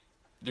line.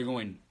 They're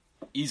going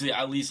easily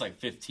at least like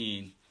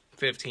 15,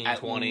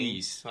 20.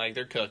 Least. Like,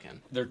 they're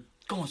cooking. They're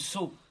going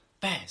so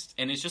fast,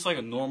 and it's just like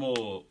a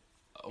normal.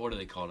 What do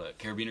they call it?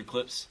 Carabiner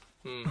clips.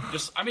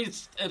 Just, I mean,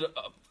 it's a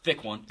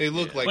thick one. They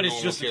look like, but normal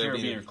it's just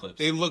carabiner clips.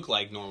 They look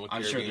like normal.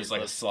 I'm sure there's like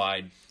a clips.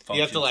 slide.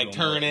 You have to like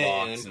turn it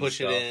and and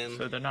push it in.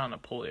 So they're not on a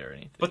pulley or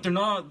anything. But they're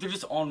not. They're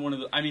just on one of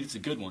the. I mean, it's a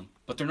good one,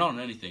 but they're not on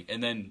anything.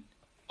 And then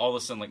all of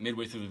a sudden, like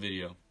midway through the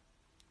video,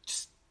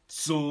 just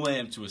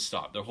slam to a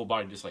stop. Their whole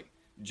body just like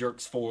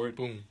jerks forward,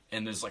 boom,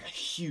 and there's like a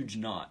huge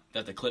knot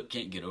that the clip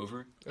can't get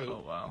over.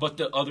 Oh wow! But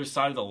the other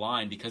side of the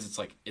line, because it's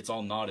like it's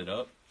all knotted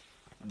up,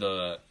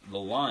 the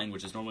line,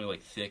 which is normally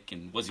like thick,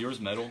 and was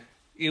yours metal?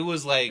 It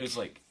was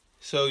like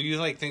so you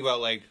like think about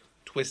like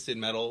twisted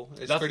metal.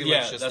 It's pretty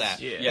much just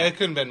that. Yeah. It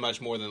couldn't have been much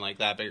more than like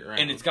that big around.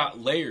 And it's got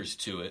layers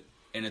to it,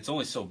 and it's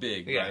only so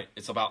big, Yeah. right?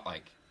 It's about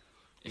like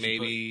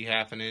maybe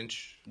half an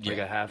inch. Like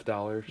a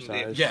 $50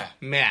 size. Yeah.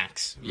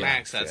 Max. Yeah.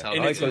 Max, that's how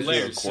And big it's it in is.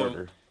 layers.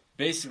 quarter. So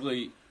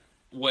basically,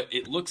 what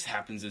it looks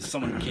happens is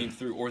someone came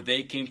through, or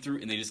they came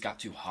through, and they just got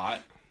too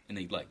hot, and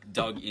they like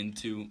dug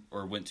into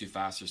or went too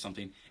fast or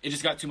something. It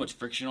just got too much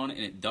friction on it,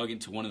 and it dug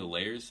into one of the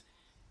layers,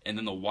 and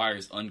then the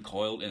wires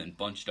uncoiled and then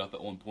bunched up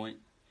at one point.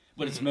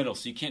 But it's metal,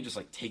 so you can't just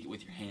like take it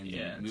with your hands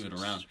and move it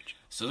around.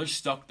 So they're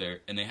stuck there,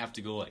 and they have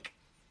to go like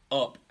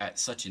up at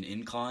such an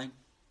incline,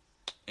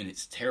 and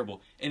it's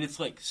terrible. And it's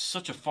like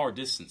such a far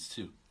distance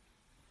too.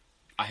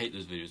 I hate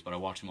those videos, but I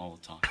watch them all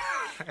the time.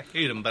 I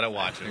hate them, but I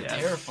watch them. Yeah,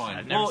 terrifying.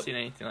 I've never Well, seen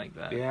anything like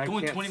that. Yeah,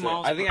 Going 20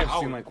 miles I think per I've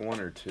hour. seen like one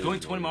or two. Going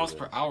 20 miles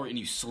per hour and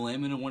you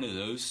slam into one of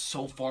those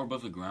so far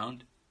above the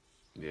ground,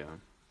 Yeah.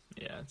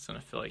 Yeah, it's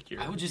gonna feel like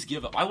you're. I would just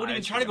give up. I wouldn't even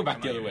Eyes try to go would back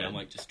come the out other your way. head. I'm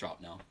like, just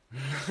drop now.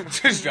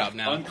 Just drop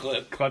now.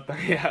 Unclip.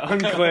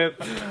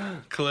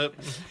 Unclip. Clip.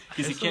 Because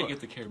you There's can't a-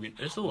 get the carabiner.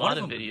 There's a One lot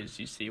of them- videos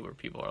you see where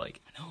people are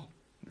like, No.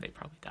 they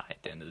probably die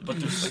at the end of the But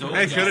video. they're so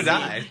I could have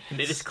gassy. died.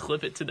 They just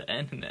clip it to the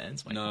end and then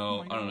it's like,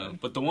 No, oh my I don't know.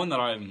 God. But the one that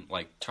I'm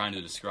like trying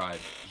to describe,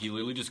 he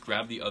literally just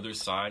grabbed the other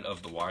side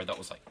of the wire that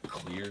was like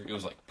clear. It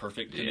was like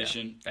perfect Yeah,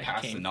 condition that he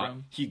past the came knot.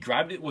 from. He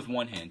grabbed it with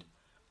one hand,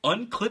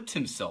 unclipped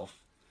himself,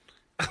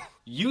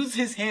 used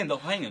his hand to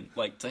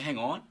hang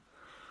on,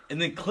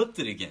 and then clipped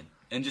it again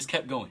and just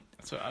kept going.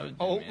 That's what I would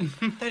do, Oh.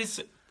 man. That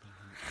is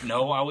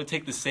no. I would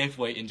take the safe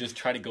way and just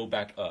try to go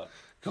back up.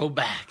 Go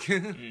back.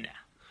 Nah.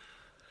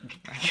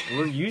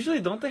 Well,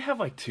 usually don't they have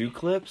like two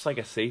clips, like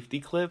a safety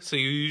clip? So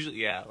you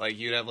usually, like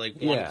you'd have like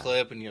one Yeah.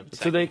 clip and you have a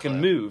So they second can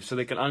clip. move, so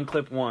they can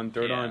unclip one,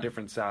 throw it on Yeah. a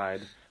different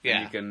side, Yeah.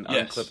 and you can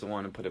Yes. unclip the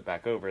one and put it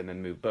back over, and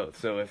then move both.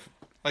 So if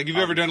Like, you've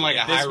ever done like a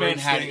If high this man rope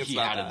had swing? it, It's he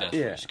not had a that. death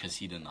Yeah. wish because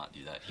he did not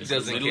do that. He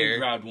doesn't literally care.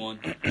 grabbed one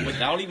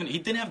without even. He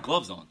didn't have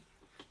gloves on.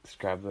 just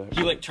grab the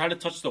He like tried to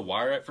touch the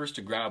wire at first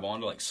to grab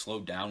on to like slow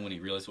down when he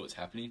realized what was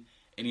happening,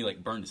 and he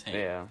like burned his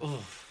hand. yeah.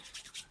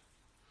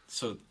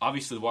 So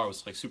obviously the wire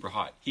was like super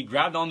hot. He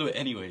grabbed onto it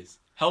anyways,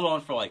 held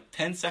on for like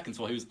 10 seconds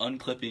while he was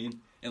unclipping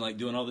and like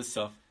doing all this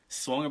stuff.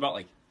 Swung about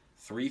like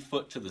 3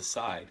 foot to the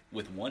side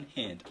with one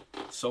hand,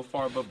 so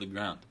far above the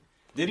ground.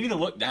 Didn't even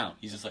look down.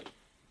 He's just like,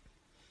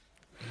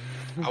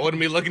 I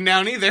wouldn't be looking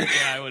down either.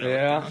 Yeah, I would.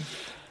 Yeah.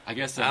 I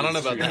guess that I don't know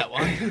is about true. that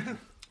one.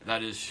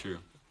 That is true.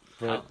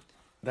 But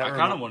that I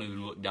kind of wanted him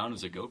to look down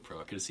as a GoPro.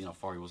 I could have seen how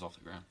far he was off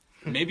the ground.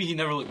 Maybe he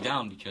never looked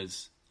down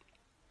because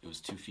it was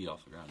 2 feet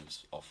off the ground. It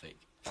was all fake.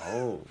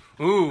 Oh.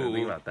 Ooh.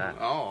 Think about that.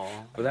 Oh.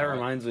 But that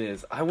reminds me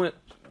is I went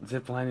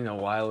ziplining a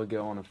while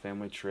ago on a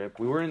family trip.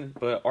 We were in,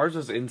 but ours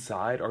was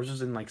inside. Ours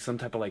was in like some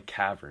type of like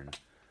cavern.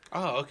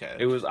 Oh, okay.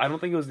 It was. I don't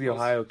think it was the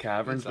Ohio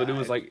Caverns, but it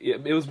was inside. like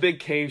it was big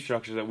cave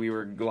structures that we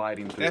were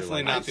gliding through.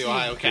 Definitely like, not the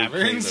Ohio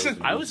Caverns.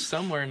 I was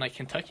somewhere in like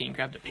Kentucky and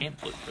grabbed a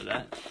pamphlet for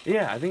that.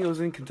 Yeah, I think it was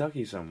in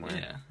Kentucky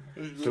somewhere.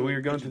 Yeah. So we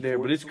were going through there,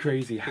 but it's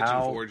crazy Pigeon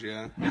how Forge,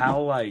 yeah.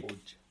 like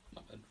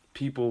My bad.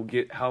 people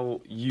get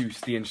how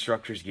used the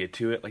instructors get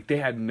to it. Like they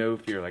had no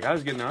fear. Like I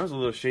was a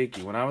little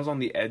shaky when I was on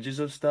the edges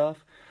of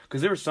stuff,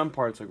 because there were some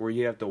parts like where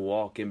you have to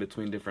walk in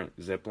between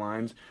different zip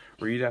lines,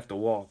 where you'd have to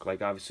walk.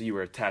 Like obviously you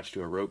were attached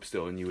to a rope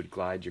still, and you would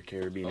glide your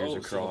carabiners Oh, so the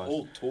across.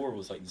 whole tour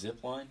was like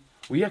zip line?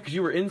 Well, yeah, because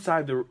you were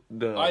inside the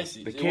I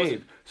see. the It cave.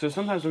 wasn't- So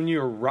sometimes when you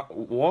were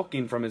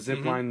walking from a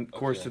zip line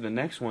course Okay. to the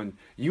next one,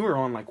 you were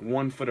on like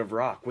 1 foot of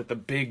rock with a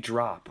big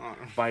drop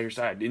by your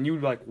side, and you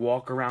would like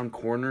walk around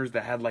corners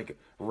that had like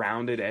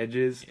rounded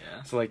edges.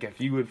 Yeah. So like if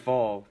you would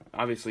fall,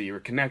 obviously you were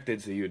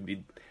connected, so you would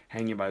be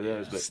hanging by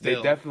those. But Still.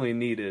 they definitely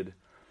needed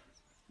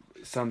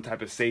some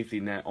type of safety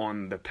net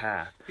on the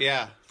path.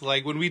 Yeah,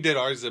 like when we did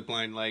our zip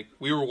line, like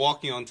we were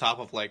walking on top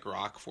of like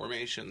rock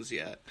formations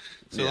yet.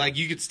 So Yeah. like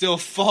you could still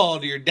fall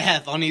to your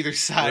death on either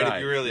side if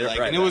Right. you really Yeah, like.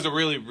 right, And it was right. a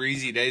really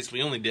breezy day, so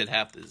we only did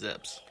half the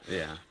zips.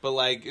 Yeah. But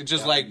like it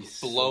just That would like be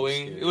so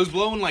blowing. scary. It was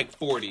blowing like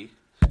 40.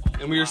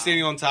 And we were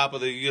standing on top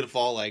of it. You could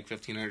fall like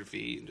 1,500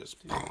 feet and just.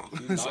 If you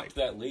It's knocked like,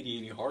 that lady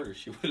any harder,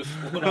 she would have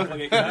flown off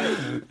like a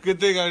kite. good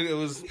thing it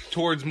was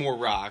towards more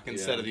rock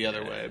instead of the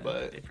other Yeah, way.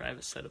 But they probably have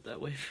it set up that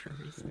way for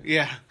a reason.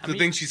 yeah, How the many-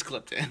 thing she's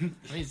clipped in.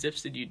 How many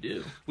zips did you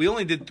do? We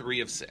only did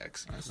 3 of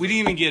 6. We didn't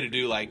even get to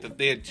do like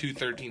they had 2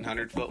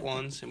 1,300 foot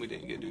ones, and we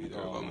didn't get to do either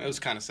of them. It was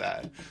kind of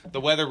sad.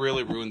 The weather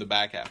really ruined the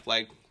back half.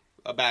 Like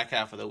a back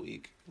half of the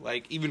week.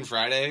 Like, even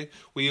Friday,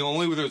 there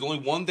was only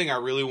one thing I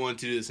really wanted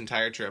to do this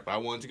entire trip. I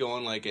wanted to go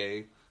on, like,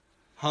 a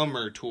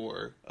Hummer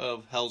tour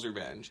of Hell's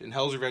Revenge. And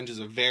Hell's Revenge is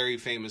a very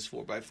famous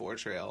 4x4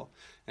 trail.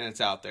 And it's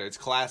out there. It's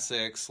Class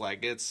 6.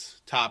 Like,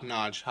 it's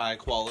top-notch,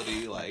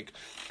 high-quality. Like,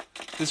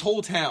 this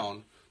whole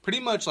town, pretty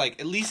much, like,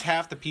 at least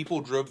half the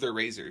people drove their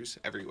Razors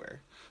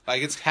everywhere.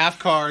 Like, it's half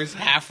cars,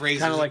 half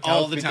Razors, Kind of like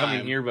all how the it's time.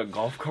 becoming here, but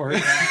golf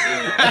carts.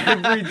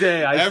 Every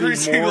day I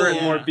see more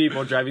and more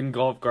people driving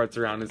golf carts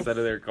around instead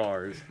of their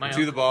cars.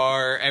 To the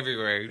bar,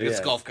 everywhere. It's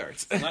Yeah. golf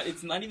carts.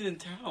 It's not even in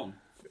town.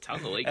 It's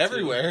on the lake.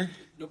 Everywhere.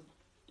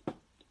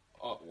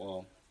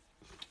 Well,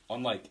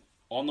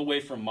 on the way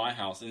from my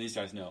house, and these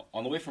guys know,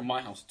 on the way from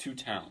my house to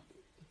town,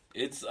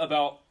 it's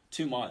about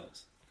 2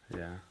 miles.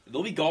 Yeah.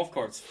 There'll be golf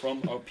carts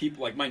from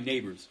people like my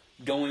neighbors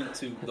going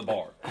to the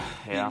bar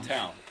in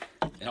town,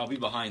 and I'll be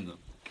behind them.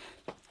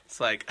 It's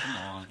like, Come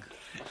on.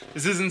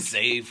 this isn't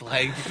safe.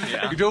 Like,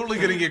 you're totally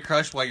gonna get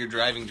crushed while you're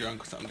driving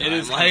drunk sometime. It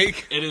is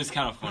like, it is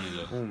kind of funny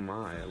though. Oh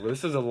my. Well,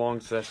 this is a long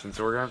session,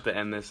 so we're going to have to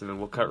end this and then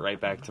we'll cut right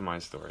back to my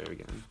story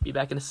again. Be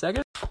back in a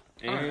second.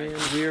 And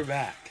we're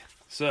back.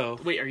 So,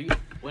 Wait,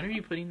 when are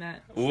you putting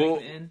that Well-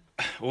 segment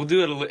in? we'll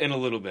do it in a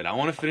little bit. I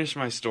want to finish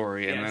my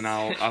story and Yes.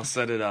 then I'll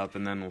set it up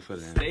and then we'll put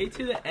it in. Stay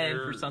to the end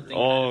for something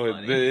Oh, kinda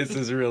funny. this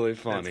is really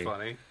funny. that's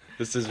funny.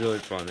 This is really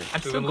funny. I'm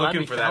We've so been glad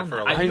looking we for that found for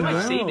a I long knew I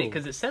time. saved it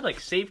because it said like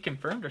save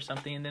confirmed or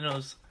something, and then it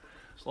was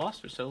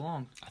lost for so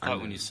long. I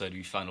thought when you said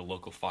you found a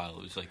local file,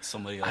 it was like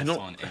somebody I else don't-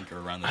 on Anchor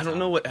around the I time. don't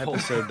know what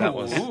episode that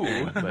was Ooh.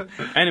 in, but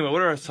anyway,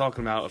 what I was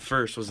talking about at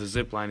first was the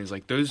zip line. Is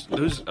like those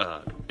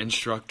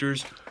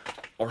instructors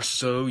are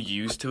so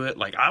used to it.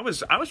 Like I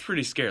was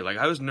pretty scared. Like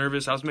I was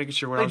nervous. I was making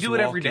sure where I They was do it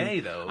walking. every day,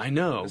 though. I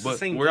know, It's the but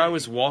same where I thing.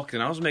 was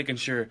walking, I was making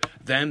sure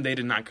they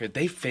did not care.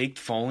 They faked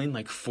falling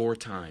like 4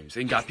 times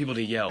and got people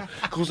to yell.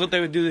 Because what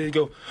they would do, they'd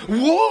go,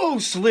 "Whoa!"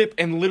 slip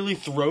and literally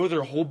throw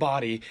their whole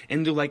body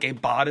into like a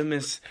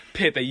bottomless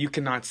pit that you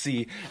cannot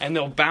see, and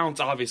they'll bounce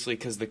obviously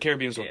because the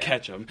Caribbeans will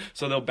catch them,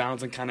 so they'll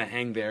bounce and kind of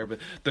hang there. But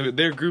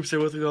their groups are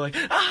with go like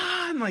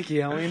and like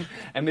yelling,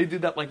 and they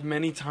did that like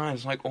many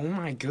times. I'm like, oh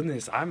my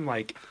goodness, I'm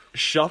like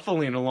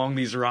shuffling along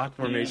these rock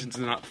formations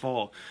to not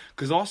fall.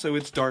 Because also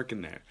it's dark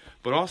in there.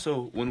 But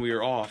also when we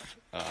were off,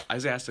 I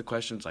was asked the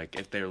questions like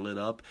if they're lit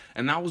up,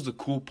 and that was the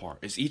cool part.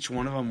 Is each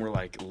one of them were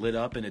like lit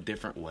up in a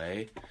different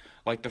way.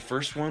 Like the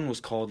first one was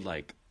called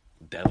like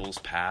Devil's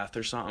Path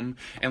or something,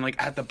 and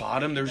like at the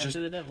bottom there was Path just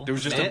to the devil.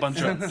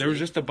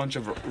 a bunch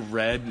of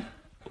red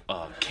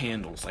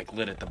candles like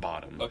lit at the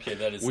bottom. Okay,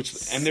 that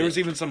is And there was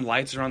sick. even some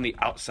lights around the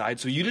outside,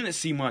 so you didn't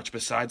see much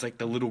besides like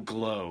the little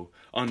glow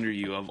under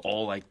you of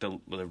all like the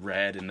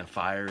red and the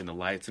fire and the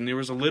lights. And there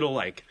was a little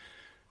like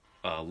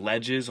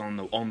ledges on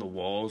the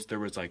walls. There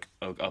was like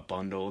a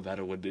bundle that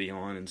it would be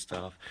on and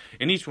stuff.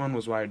 And each one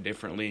was wired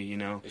differently, you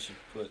know. They should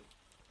put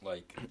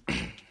like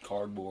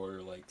cardboard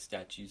or like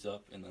statues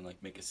up and then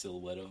like make a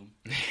silhouette of them.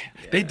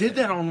 They did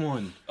that on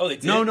one. Oh, they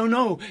did?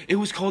 No. It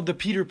was called the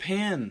Peter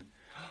Pan.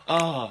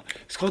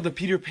 It's called the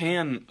Peter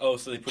Pan Oh,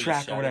 so they put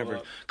track the or whatever.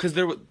 up. Because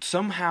there was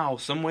somehow,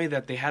 some way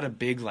that they had a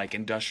big like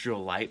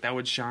industrial light that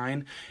would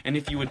shine, and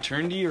if you would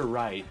turn to your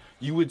right,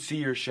 you would see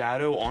your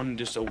shadow on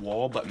just a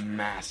wall, but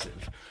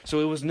massive.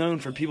 So it was known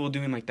for people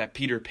doing like that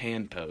Peter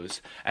Pan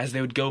pose as they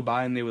would go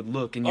by and they would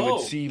look, and you Oh.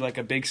 would see like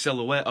a big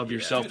silhouette of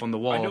yourself Dude, on the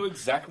wall. I know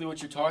exactly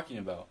what you're talking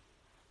about.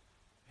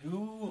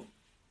 Who?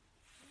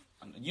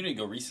 You didn't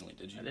go recently,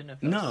 did you? I didn't know.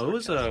 If No, it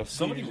was a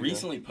Somebody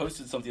recently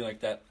posted something like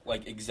that,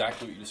 like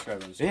exactly what you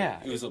described. On the Yeah.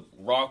 It was a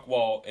rock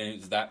wall, and it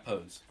was that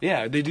pose.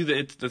 Yeah, they do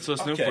that. That's what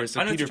it's known Okay, for. It's I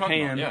the know what Peter you're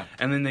talking Pan, about, yeah.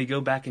 and then they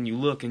go back and you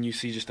look and you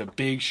see just a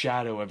big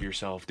shadow of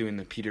yourself doing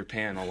the Peter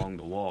Pan along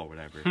the wall, or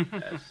whatever.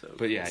 That's so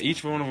But yeah,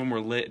 each one of them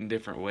were lit in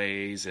different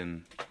ways,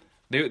 and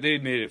they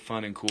made it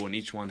fun and cool. And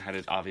each one had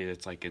its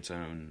its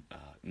own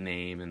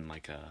name and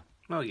like a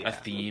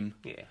theme,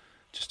 Yeah.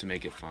 just to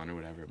make it fun or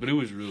whatever. But it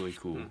was really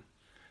cool.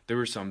 There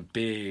were some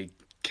big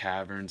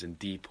caverns and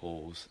deep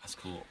holes. That's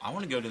cool. I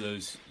want to go to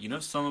those. You know,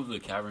 some of the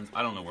caverns.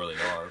 I don't know where they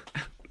are.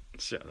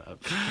 Shut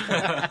up.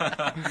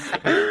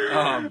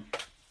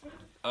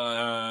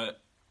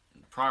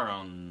 Probably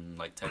around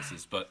like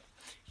Texas, but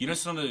you know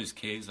some of those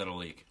caves that'll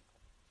like.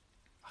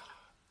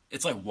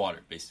 It's like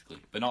water basically,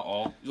 but not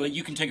all. Like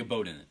you can take a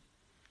boat in it.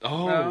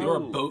 Oh, There are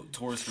boat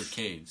tours for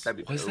caves.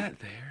 That'd be was dope. that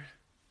there?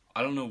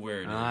 I don't know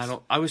where it is. I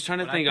don't. I was trying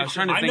to think. I was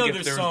trying to I think know if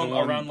there's there was some the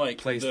one around like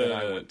place the, that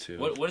I went to.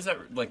 What is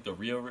that like the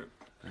Rio?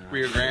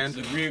 Rio Grande?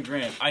 The Rio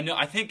Grande. I know.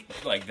 I think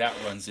like that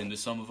runs into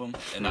some of them,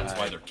 and that's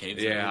why they're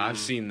caves. Yeah, there. I've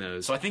seen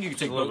those. So I think you can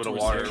take a little boat bit of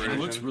tours water there, and it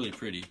looks erosion. really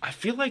pretty. I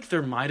feel like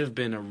there might have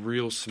been a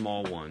real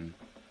small one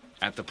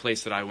at the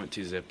place that I went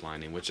to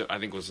ziplining, which I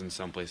think was in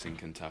some place in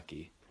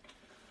Kentucky.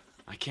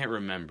 I can't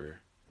remember.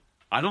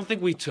 I don't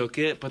think we took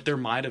it, but there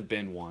might have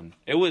been one.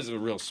 It was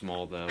real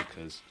small though,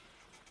 because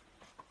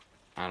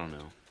I don't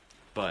know.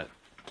 But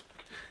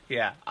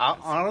Yeah,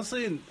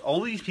 honestly,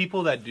 all these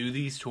people that do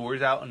these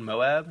tours out in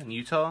Moab and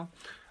Utah,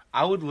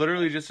 I would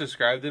literally just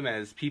describe them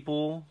as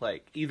people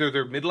like either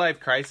they're midlife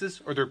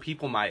crisis or they're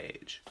people my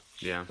age.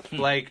 Yeah.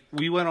 Like,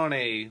 we went on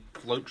a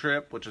float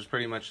trip, which was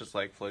pretty much just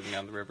like floating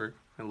down the river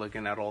and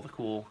looking at all the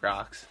cool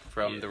rocks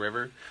from the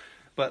river.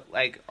 But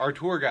like, our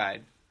tour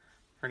guide,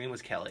 her name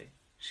was Kelly.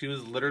 She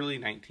was literally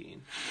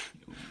 19.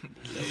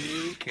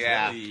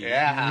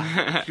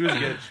 Yeah. She was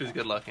good. She was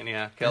good looking.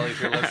 Yeah, Kelly,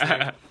 if you're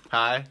listening,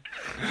 hi.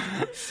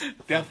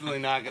 Definitely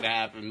not gonna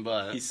happen,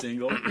 but He's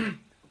single.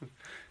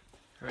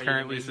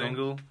 currently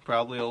single.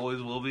 Probably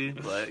always will be,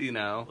 but you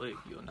know. Look,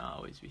 you'll not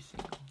always be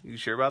single. You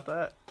sure about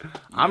that?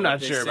 I'm not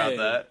they sure about say.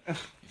 that.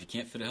 If you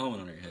can't fit a helmet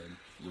on your head,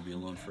 you'll be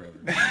alone forever.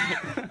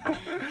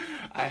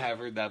 I have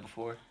heard that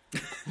before.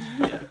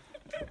 Yeah.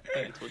 I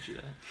think I told you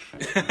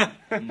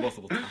that.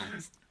 Multiple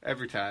times.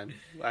 Every time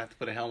I have to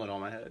put a helmet on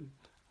my head.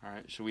 All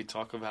right. Should we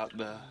talk about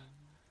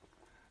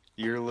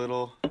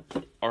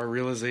our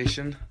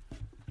realization?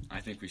 I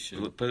think we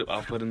should.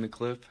 I'll put in the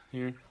clip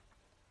here.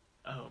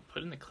 Oh,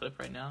 put in the clip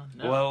right now?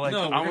 No. Well, like,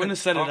 No, we're I'm gonna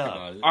set it talk up.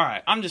 about it. All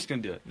right. I'm just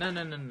gonna do it.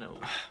 No.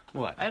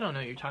 What? I don't know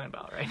what you're talking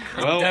about right now.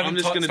 Well, Devin, I'm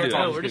just gonna do it. start I'm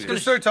talking. We're just just gonna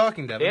Just start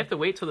talking, They Devin. have to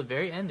wait till the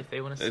very end if they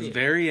want to do see it. it. The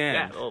very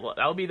end. Yeah, well,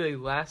 that'll be the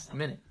last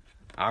minute.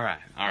 All right.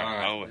 All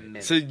right. Oh,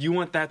 wait. So you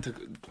want that to?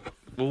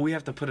 Will we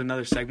have to put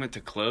another segment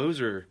to close,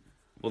 or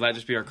will that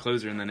just be our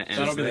closer and then it ends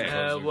That'll be the there?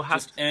 closer. We'll have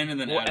Just end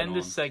and then we'll add it end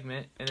this on.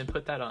 segment and then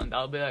put that on.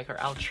 That'll be like our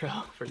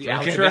outro for the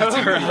Okay, outro. that's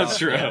our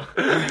outro.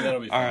 I think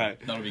that'll be fun. All right.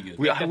 That'll be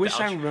good. I the wish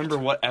I outro. remember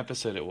what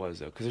episode it was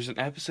though, because there's an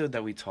episode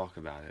that we talk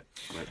about it.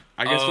 But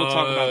I guess we'll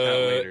talk about that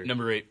later.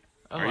 Number 8.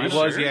 Oh, Are I you It was-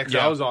 was, sure? yeah, 'cause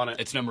Yeah. I was on it.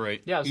 It's number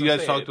 8. Yeah, I was You gonna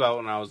guys say, talked about it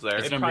when I was there.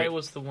 It number probably 8.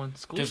 was the one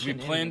school. Because we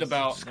shenanigans. planned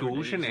about- Never School knew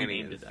we shenanigans.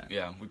 named it that.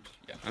 Yeah.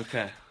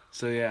 Okay,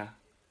 so yeah,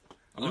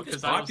 Luke is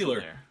 'Cause I wasn't popular.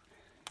 there.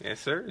 Yes,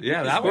 sir.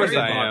 yeah, Of that course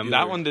one, I am.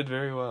 that one did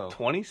very well.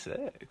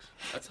 26.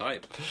 That's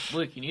hype.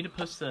 Look, you need to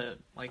post a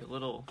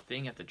little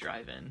thing at the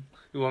drive-in.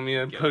 You want me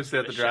to Give- post it give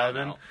at the a shout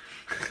drive-in? out.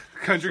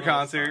 Country So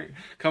concert fun.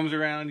 comes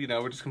around, you know,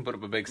 we're just going to put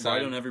up a big Write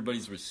sign. on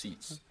everybody's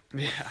receipts.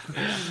 The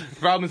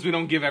problem is we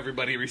don't give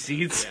everybody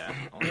receipts. Yeah,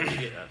 only to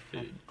get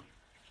food.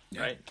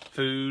 Yeah. Right?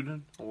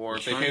 Food, or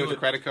if they Trying pay with to- a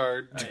credit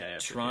card. Oh, yeah,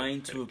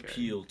 Trying to credit card.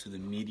 appeal to the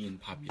median The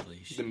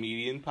population.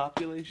 median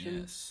population?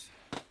 Yes.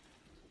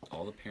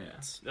 All the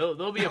parents.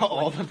 There'll be a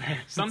All the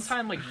parents.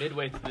 sometime like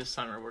midway through this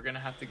summer, we're gonna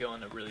have to go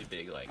on a really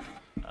big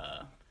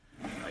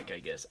I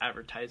guess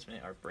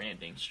advertisement or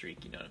branding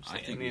streak. You know what I'm I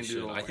saying? think We we need to do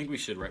should. a I think we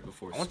should right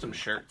before. I want some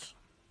school. shirts.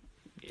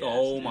 Yes,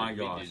 Oh dude, my we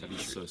gosh, do that'd be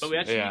need so But we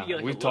actually Yeah, need to get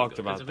like we've a talked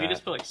logo, about 'cause if we that.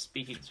 just put like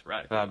speaking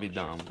sporadic. That'd be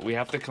dumb. We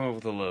have to come up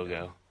with a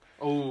logo,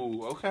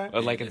 Oh, okay.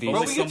 like a If decent. only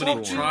Well, we can somebody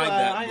talk to, tried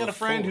that I got a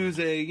friend before. who's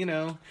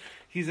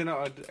he's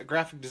a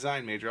graphic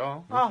design major.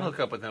 I'll hook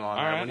up with him on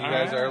All that right, when you all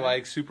guys right. are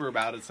like super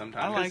about it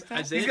sometimes. I like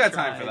that. He's got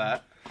time for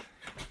that.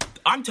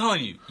 I'm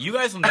telling you, you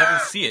guys will never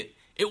see it.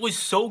 It was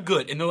so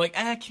good. And they're like,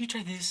 can you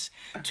try this?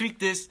 Tweak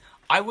this.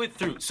 I went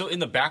through. So in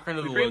the background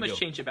of We the pretty logo. much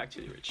changed it back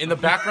to the original. In the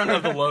background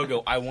of the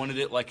logo, I wanted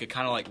it like a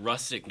kind of like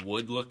rustic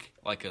wood look,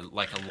 like a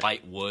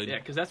light wood. Yeah,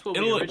 because that's what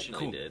It'll we look originally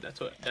cool. did. That's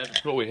what.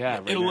 That's what we have.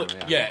 Right It'll now, look,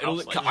 yeah. yeah. It'll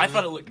House look. lights. I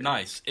thought it looked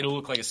nice. It'll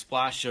look like a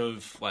splash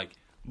of like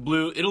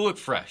blue. It'll look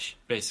fresh,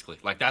 basically.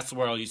 Like that's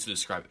where I used to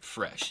describe it,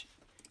 fresh.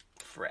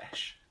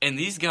 Fresh. And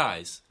these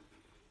guys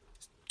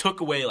took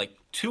away like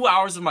 2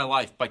 hours of my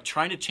life by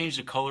trying to change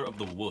the color of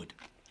the wood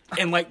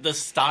and like the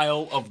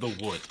style of the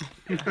wood.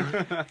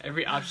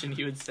 Every option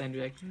he would send, be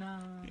like, no.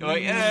 You're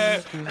like,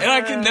 and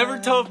I could never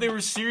tell if they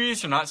were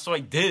serious or not, so I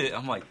did it.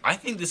 I'm like, I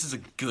think this is a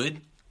good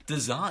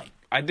design.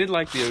 I did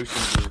like the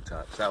ocean blue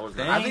touch. That was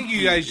nice. I think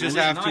you guys just It was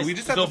have to. nice. We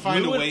just have the to find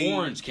a blue way and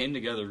orange came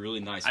together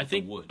really nice I with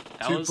think the wood.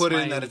 that to was put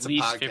my in that it's a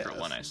least podcast. favorite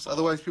one I saw.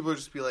 Otherwise, people will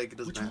just be like, "It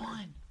doesn't Which matter."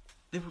 one?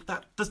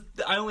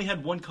 I only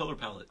had one color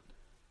palette.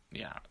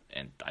 Yeah,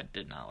 and I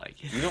did not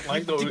like it. You don't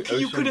like the You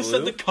ocean could have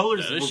said blue? the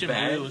colors The were ocean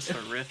bad. blue was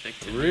horrific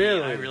to me.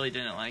 Really? I really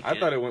didn't like I it.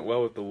 thought it went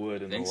well with the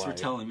wood and Thanks the for white.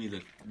 telling me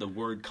that the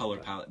word color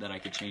palette that I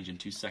could change in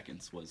 2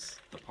 seconds was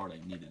the part I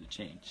needed to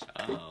change.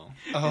 Oh.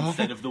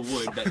 Instead of the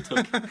wood that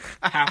took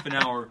half an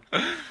hour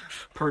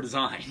per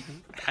design.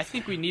 I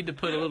think we need to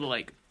put a little,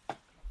 like,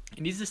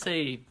 it needs to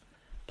say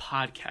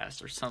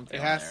podcast or something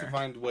It on has there. to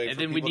find a way. And for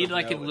then we people need, to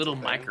like, a know it's little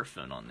okay.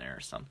 microphone on there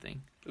or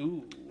something.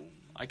 Ooh,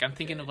 Like, I'm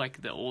thinking of,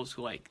 like, the old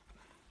school, like,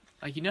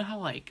 you know how,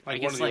 like I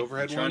like one guess, of the like,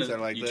 overhead Trying ones to, that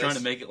are like you this. trying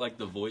to make it like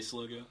the voice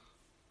logo?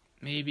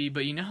 maybe,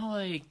 but you know how,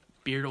 like,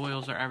 beard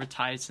oils are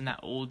advertised in that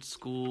old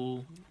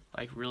school,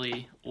 like,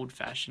 really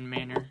old-fashioned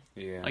manner?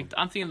 Yeah. Like,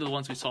 I'm thinking of the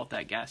ones we saw at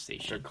that gas They're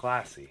station.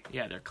 classy.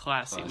 Yeah, they're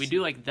classy. We Classy.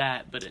 do like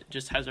that, but it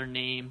just has our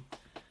name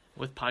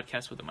with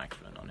podcast with a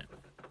microphone on it.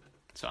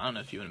 So I don't know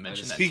if you want to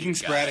mention that. to Speaking you guys.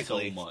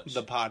 sporadically, so much.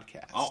 the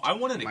podcast. I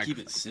wanted to keep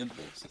Microphone. it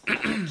simple.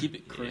 Keep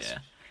it crisp. Yeah,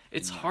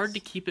 it's Nice. hard to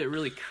keep it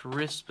really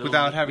crisp but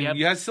Without we having, have-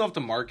 you guys still have to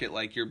market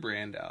like your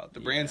brand out. The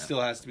brand Yeah.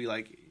 still has to be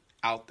like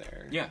out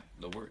there. Yeah,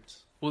 the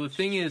words. Well, the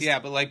thing is, Yeah,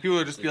 but like people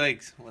will just be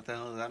like, "What the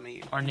hell does that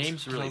mean?" our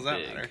name's What the really hell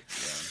does that big.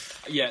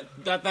 matter?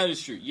 Yeah, that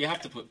is true. You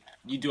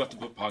do have to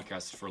put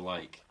podcasts for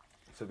like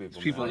So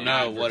People the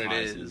know what it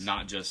advertising, is.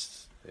 not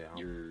just Yeah.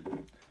 your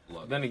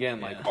logo. Then again,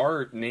 like Yeah.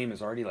 our name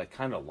is already like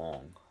kind of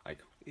long. Like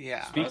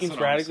Yeah. speaking what I'm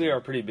sporadically saying. are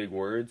pretty big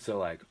words. So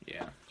like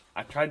Yeah,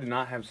 I tried to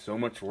not have so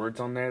much words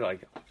on there.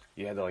 Like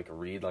you had to like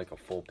read like a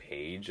full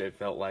page. It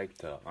felt like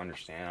to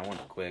understand. I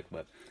wanted to click,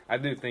 but I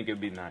do think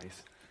it'd be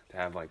nice to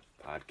have like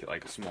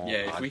like a small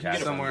Yeah, if we can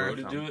get a somewhere pro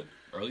to do it,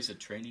 or at least a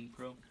training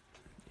pro.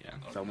 Yeah.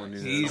 Someone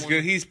Nice. who He's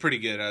good. He's pretty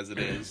good as it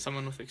is.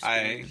 Someone with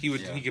experience.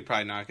 He could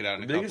probably knock it out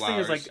in a The biggest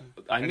couple thing hours. is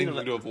like I need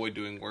to avoid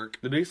doing work.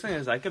 the biggest thing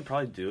is I could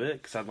probably do it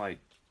because I'm like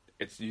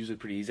it's usually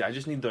pretty easy. I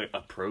just need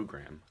a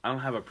program. I don't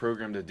have a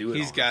program to do it.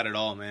 He's on. got it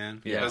all,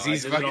 man. Yeah, Because I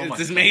he's did it on fucking. my It's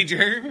his phone.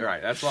 major.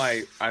 Right. That's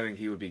why I think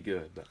he would be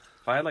good. But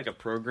if I had like a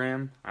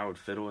program, I would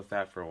fiddle with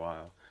that for a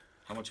while.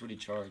 How much would he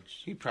charge?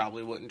 He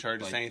probably wouldn't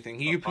charge us Like, anything. a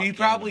He'd Popcat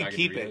probably and a bag of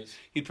keep it. Doritos?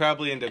 He'd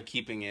probably end up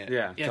keeping it.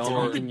 Yeah. Yeah, Tell tell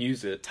him him we can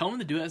use it. Tell him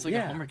to do it as like a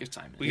Yeah. homework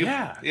assignment. We could-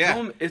 Yeah. Yeah.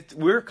 Tell him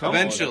we're a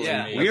company. Eventually.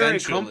 Yeah. We're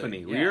Eventually. a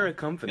company. We Yeah. are a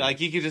company. Like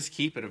he could just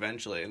keep it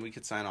eventually, and we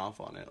could sign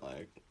off on it.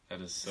 Like That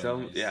is so So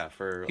nice. yeah,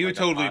 for he would like, a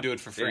totally pot- do it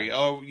for free. Yeah.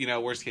 Oh,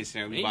 worst case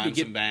scenario, We we need buy to him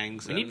get- some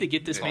bangs. We need to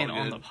get this it's man all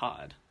on good. the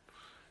pod.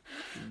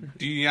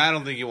 I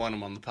don't think you want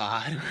him on the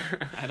pod.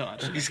 I don't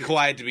actually. He's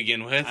quiet to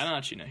begin with. I don't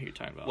actually know who you're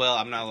talking about. Well,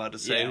 I'm not allowed to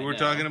say Yeah, who I we're know.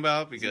 talking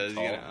about because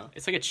tall?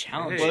 it's like a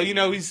challenge. Hey.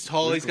 Well, he's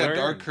tall. He's got Learn.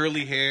 dark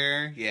curly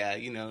hair. Yeah,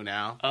 you know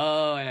now.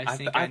 Oh, I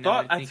think I, know,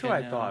 thought I that's think who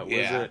I know. thought. Was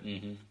Yeah. it?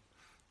 Mm-hmm.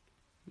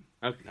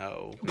 Okay.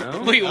 No.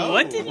 No. Wait, No.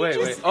 what did you Wait,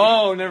 just? wait.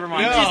 Oh, never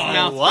mind. No. You just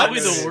mouthed What? probably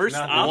the worst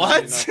Not-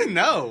 option. What?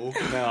 No.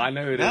 No, I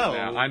know who it is No.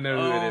 now. I know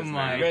who Oh it is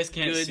my now. You guys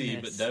can't see,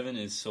 goodness. but Devin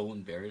is so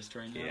embarrassed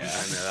right now. Yeah,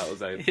 I know that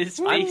was like. His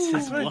I face is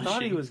that's what I thought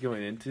he blushing. was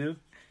going into.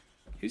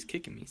 Who's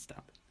kicking me?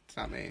 Stop it. It's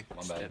not me.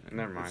 My bad.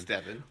 Never It's mind.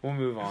 Devin. We'll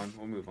move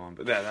on.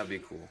 But that'd be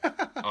cool. Oh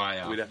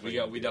yeah, We definitely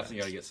we gotta definitely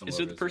got to get some. Is it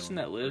the logos person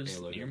going that for lives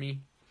Halo. near me?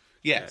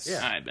 Yes.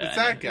 Yeah. I bet. It's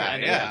that guy. I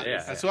know Yeah. it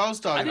is. That's what I was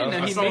I talking didn't about.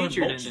 know I he saw him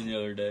majored in- boxing the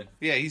other day.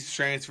 Yeah, he's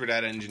transferred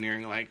out of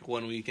engineering like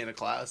 1 week into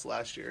class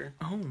last year.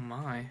 Oh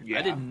my! Yeah.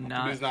 I did He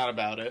not. was not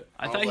about it.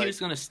 I thought he was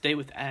gonna stay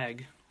with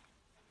ag.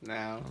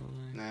 No.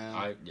 No.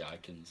 I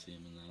couldn't see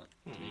him in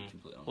that. To be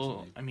completely honest Well,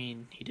 with you. I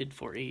mean, he did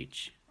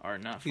 4-H or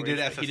not 4-H. He did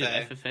but He did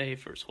FFA. FFA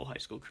for his whole high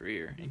school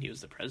career, and he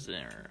was the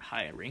president or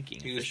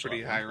high-ranking. He was official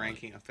pretty at one point.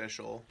 high-ranking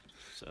official.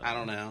 So I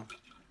don't know.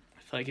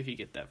 I feel like if you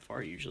get that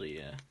far,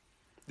 usually,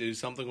 Do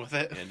something with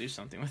it. do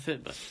something with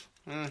it. But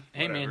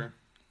hey, Whatever. man,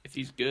 if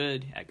he's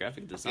good at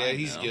graphic design, Yeah,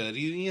 he's though, good.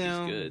 You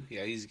know, good.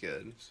 Yeah, he's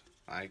good.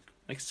 Like,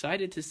 I'm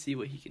excited to see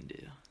what he can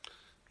do.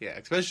 yeah,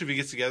 especially if he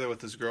gets together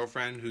with his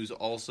girlfriend, who's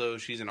also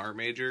she's an art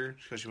major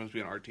because she wants to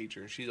be an art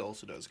teacher. She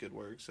also does good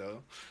work.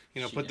 So,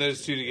 She put those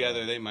knows two it, together,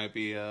 yeah. they might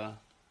be a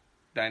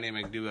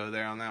dynamic duo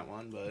there on that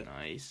one. But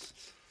Nice.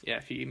 Yeah,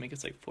 if you make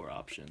us like 4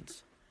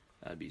 options,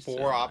 that'd be Four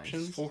so nice.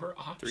 options? 4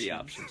 options. 3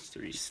 options.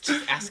 3. Just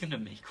ask him to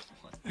make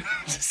one.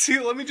 see,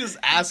 let me just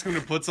ask him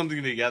to put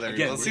something together.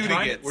 Again, Let's see we're what he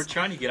trying, gets. we're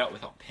trying to get out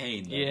without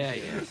pain. Though. Yeah,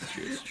 it's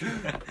true. It's true.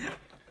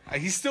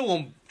 He still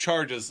won't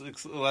charge us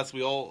unless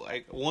we all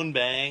like one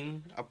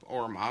bang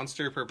or a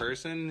monster per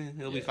person.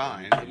 He'll be Yeah,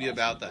 fine. we'll He'll be do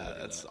about that. that.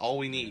 That's all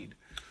we need.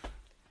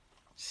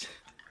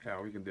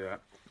 Yeah, we can do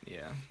that.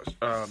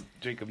 Yeah.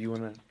 Jacob, you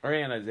wanna? Or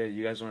and Isaiah,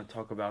 you guys wanna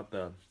talk about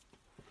the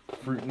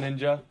Fruit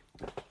Ninja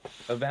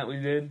event we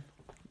did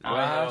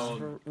last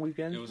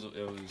weekend? It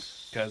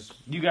was. Because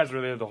you guys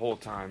were there the whole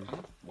time.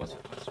 Was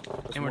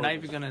it? And we're not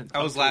even gonna.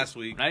 That was last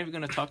week. We're not even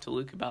gonna talk to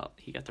Luke about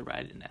he got to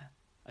ride in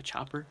a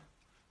chopper.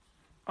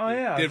 Oh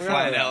yeah, Did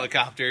fly in a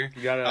helicopter.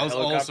 You got a That was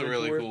helicopter also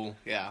really tour? cool.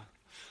 Yeah.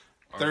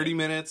 All 30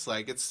 minutes,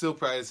 like it's still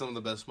probably some of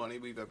the best money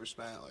we've ever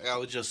spent. Like, that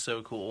was just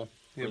so cool.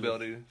 The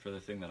ability. For the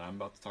thing that I'm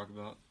about to talk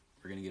about,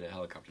 we're gonna get a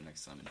helicopter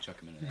next time and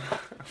chuck him in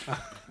it.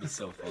 Be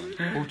so fun.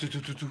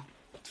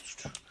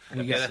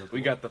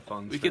 We got the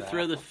funds. We for could that.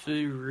 throw the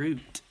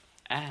fruit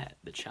at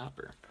the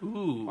chopper.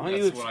 Ooh. Why don't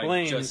you That's what I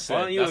explain? just Why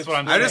said. don't you That's what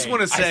I'm I just saying.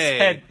 want to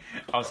say,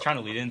 I was trying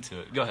to lead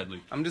into it. Go ahead,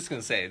 Luke. I'm just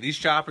gonna say these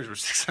choppers were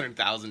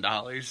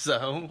 $600,000.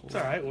 So It's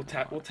all right. We'll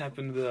tap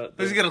into the.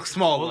 let's get a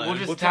small one. We'll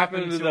just We'll tap tap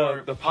into into the-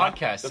 our the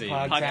podcast the savings.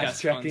 podcast Podcast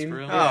funds, checking.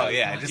 bro. Oh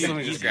yeah, Dude, let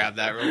me just easy. grab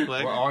that real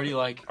quick. We're already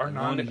like Our 1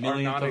 non- our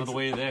millionth of non-ex- the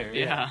way there.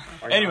 Yeah.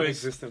 Our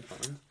Anyways. non-existent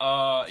funds. If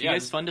you Yeah.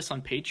 guys fund us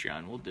on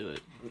Patreon, we'll do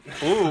it.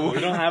 Ooh, We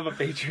don't have a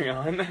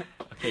Patreon.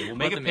 Okay, we'll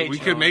make a Let them- Patreon. we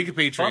could make a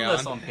Fund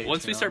us Patreon. on Patreon.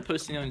 Once we start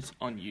posting on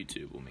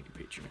YouTube, we'll make a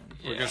Patreon.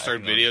 We're Yeah, gonna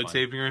start I think that'd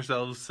be videotaping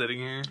ourselves sitting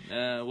here.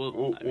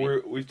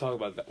 We've talked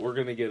about that. We're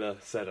gonna get a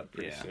setup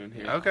pretty Yeah. soon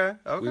here. Okay,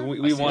 okay.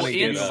 We want to see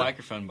get it's a.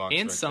 microphone box.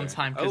 And right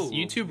sometime, because Oh,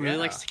 YouTube really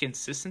yeah. likes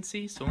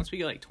consistency. So once we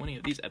get like 20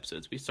 of these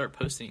episodes, we start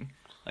posting.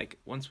 Like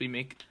once we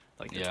make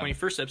like the Yeah.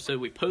 21st episode,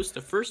 we post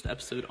the first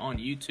episode on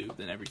YouTube.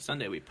 Then every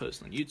Sunday we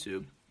post on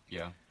YouTube. there.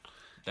 Yeah.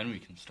 Then we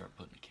can start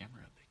putting a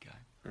camera up, big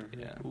guy.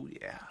 Yeah. Ooh,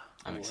 yeah.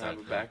 I'm We'll excited. have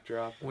a for that.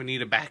 backdrop. We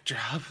need a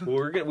backdrop.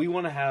 Well, we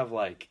want to have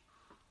like,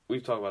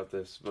 we've talked about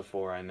this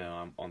before. I know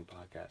I'm on the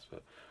podcast,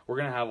 but we're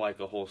gonna have like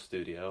a whole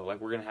studio. Like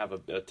we're gonna have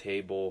a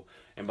table,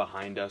 and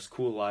behind us,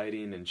 cool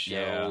lighting and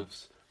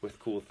shelves with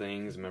cool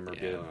things,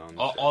 memorabilia. On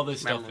the All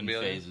this stuff in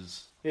Memorabilia.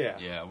 phases. yeah.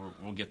 Yeah,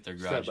 we'll get there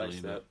Step by gradually.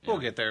 step. But, yeah. We'll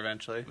get there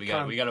eventually. We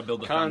got to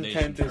build the content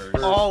foundation is first.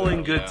 first. All in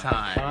So, good yeah.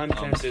 time.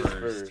 Content is Comes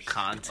first.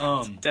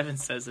 Content. Devin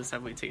says this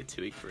after we take a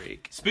 2-week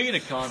break. Speaking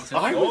of content,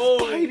 I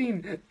was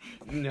fighting.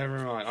 Never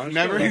mind. I'm just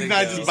Never, gonna let he's it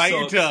not go. just bite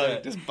your So tongue.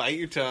 upset. Just bite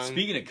your tongue.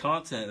 speaking of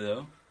content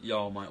though,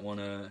 y'all might want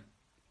to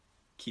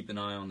keep an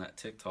eye on that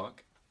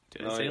TikTok.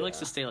 Dude, he likes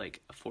to stay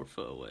like 4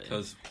 foot away.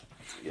 Because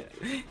Yeah,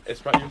 you're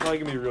probably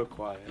gonna be real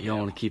quiet. y'all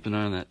want to keep an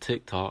eye on that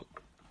TikTok.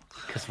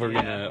 Because we're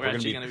gonna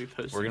be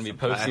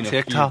posting a few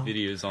TikTok.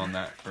 videos on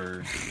that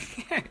for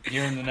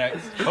here in the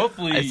next.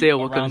 Hopefully, Isaiah,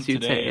 welcome around to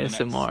today, in the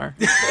next- ASMR.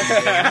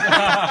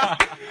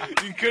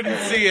 You couldn't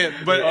see it,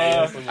 but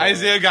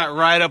Isaiah got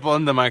right up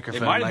on the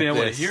microphone. They might have been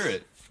able this. to hear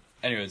it.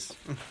 Anyways,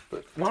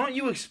 Why don't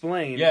you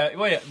explain? yeah,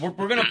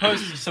 we're gonna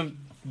post some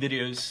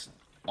videos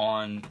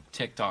on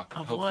TikTok,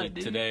 Of hopefully what,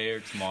 dude? today or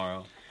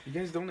tomorrow, You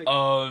guys don't.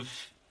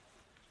 of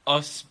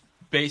us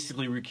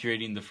basically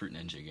recreating the Fruit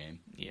Ninja game.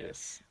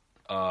 Yes.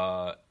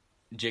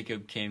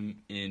 Jacob came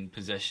in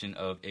possession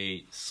of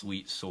a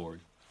sweet sword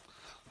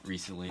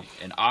recently,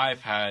 and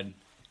I've had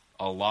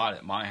a lot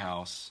at my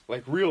house.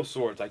 Like real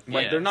swords, like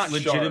Yeah, they're not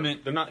legitimate-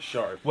 Sharp. They're not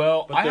sharp.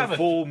 Well, But I they're have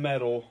full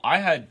metal. I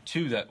had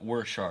 2 that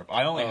were sharp.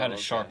 I only had to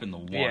okay. sharpen the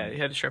one. Yeah, he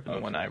had to sharpen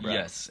the one eyebrow.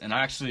 Yes, and I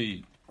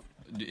actually,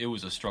 it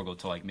was a struggle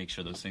to like make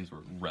sure those things were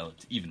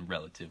even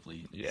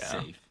relatively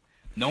safe.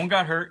 No one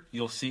got hurt.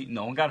 You'll see,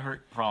 no one got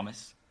hurt.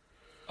 Promise.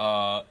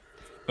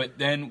 But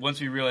then once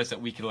we realized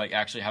that we could like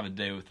actually have a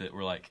day with it,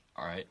 we're like,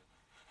 all right,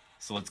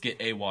 so let's get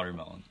a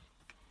watermelon.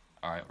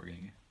 All right, we're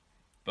getting.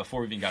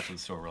 Before we even got to the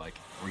store,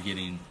 we're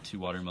getting 2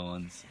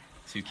 watermelons,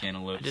 2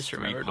 cantaloupes. I just 3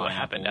 remembered what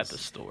happened at the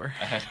pineapples, store.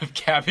 a head of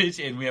cabbage,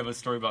 and we have a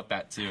story about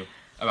that too,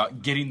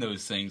 about getting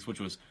those things, which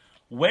was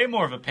way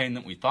more of a pain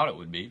than we thought it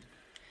would be.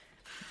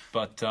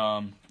 But do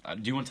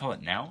you want to tell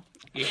it now?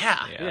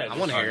 Yeah, Yeah, I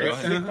want to hear go it.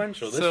 ahead.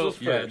 Sequential. This So,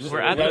 was yeah, first. just-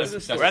 We're at That's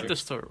the true.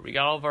 store. We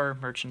got all of our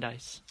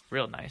merchandise.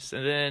 Real nice.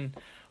 And then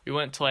we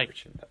went to like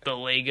the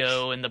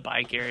Lego and the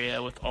bike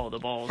area with all the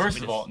balls. First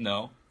We of all,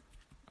 no.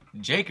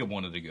 Jacob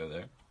wanted to go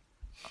there.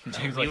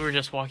 Jacob's we like, were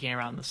just walking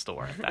around the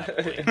store at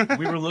that point.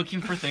 we were looking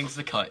for things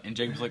to cut, and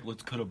Jacob's like,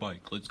 "Let's cut a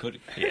bike. Let's cut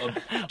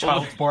a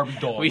child's Barbie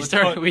doll." We Let's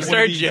started cut one of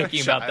started these."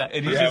 joking about that.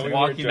 And he's Yeah, just we were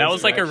walking. joking. That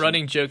was like a actually.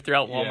 running joke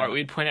throughout Walmart. Yeah.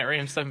 We'd point at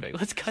random stuff and be like,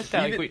 "Let's cut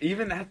that." Even, Like,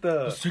 even at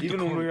the take the even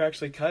when corner. we were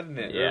actually cutting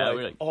it, Yeah, we we're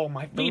were like, like, oh,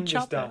 my we can phone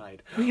chop just that.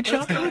 died. We can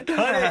chop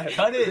that.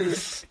 Cut it.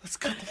 Let's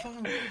cut the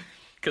phone.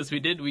 Because we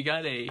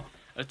got a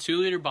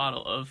 2-liter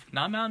bottle of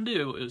not Mountain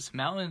Dew. It was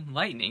Mountain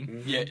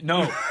Lightning. Yeah,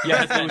 no,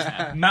 yeah, it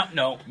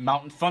was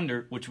Mountain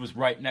Thunder, which was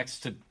right next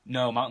to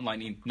Mountain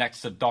Lightning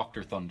next to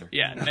Dr. Thunder.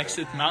 Yeah, next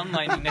to Mountain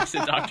Lightning, next to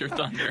Dr.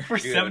 Thunder. For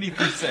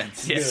 73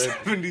 cents. Yes.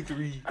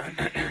 73.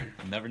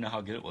 Never know how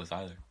good it was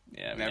either.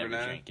 Yeah, we Never never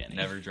know. drank any.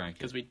 Never drank it.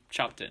 Because we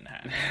chopped it in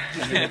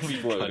half. We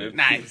cut it.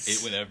 Nice.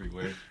 It went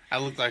everywhere. I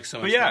looked like so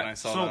much But fun when yeah, I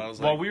saw so that. I was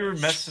while like, we were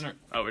messing,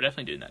 Oh, we're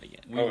definitely doing that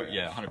again. we were,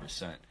 yeah,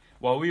 100%.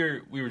 While we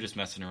were just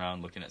messing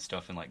around, looking at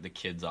stuff, and like the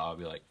kids, I'll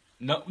be like,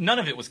 no, none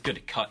of it was good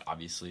to cut.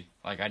 Obviously,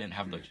 like I didn't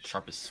have the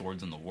sharpest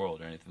swords in the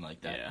world or anything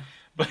like that. Yeah.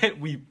 But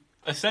we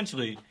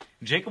essentially,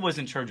 Jacob was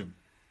in charge of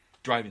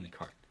driving the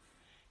cart.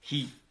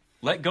 He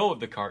let go of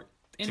the cart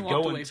And to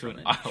walked go away into from an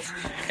it. aisle,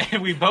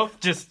 and we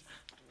both just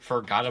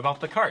forgot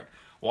about the cart.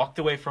 Walked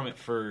away from it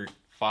for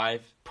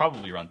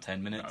probably around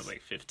 10 minutes. I was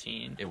like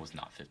 15. It was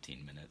not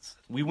 15 minutes.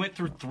 We went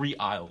through 3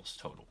 aisles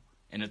total,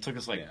 and it took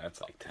us like Yeah,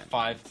 that's like 10.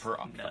 5 per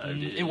aisle. No,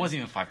 dude. It wasn't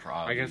even 5 per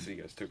aisle. I guess you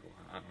guys took a while.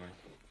 I don't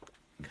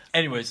know.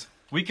 Anyways,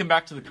 we come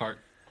back to the cart.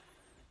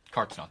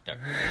 Cart's not there.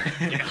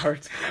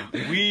 Carts.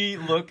 We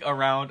look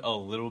around a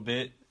little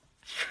bit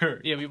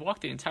for Yeah, we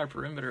walked the entire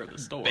perimeter of the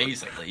store.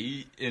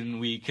 basically, and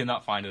we could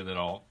not find it at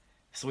all.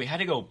 So we had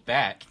to go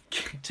back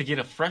to get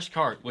a fresh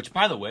cart, which,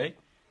 by the way,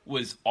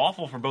 was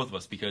awful for both of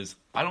us because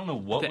I don't know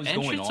what The was going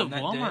entrance on of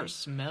that Walmart day.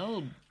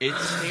 smelled. It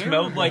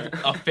smelled like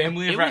a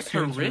family of It was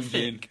raccoons moved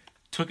in, horrific.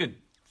 took a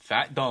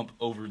fat dump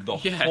over the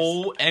Yes.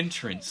 whole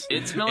entrance.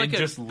 It smelled and like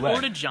just a left.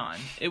 porta-john.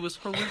 It was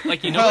horrific.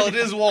 Like, you know, well, where it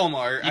is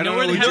Walmart. I know don't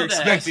where know they what you're have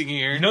that- expecting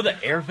here. You know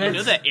the air you vents?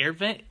 know that air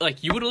vent?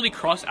 Like, you would literally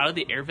cross out of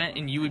the air vent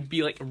and you would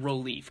be like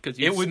relief because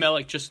you It would would- smell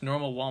like just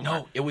normal Walmart.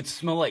 No, it would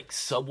smell like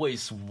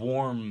Subway's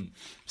warm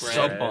Bread.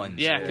 sub buns.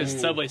 Yeah, because Ooh.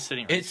 Subway's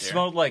sitting right It there.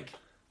 smelled like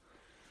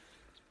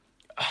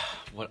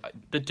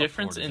The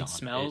difference in porta-john.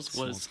 smells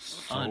It was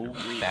smelled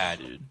so unreal, bad.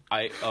 dude.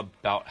 I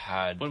about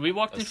had When we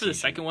walked a in for the seizure.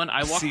 second one, I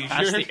walked Seizure?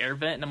 past the air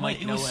vent and I'm like,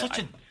 It you know was what? such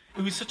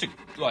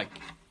a like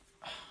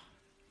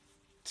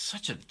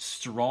such a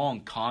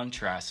strong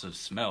contrast of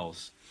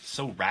smells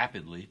so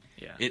rapidly.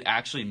 Yeah. It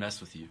actually messed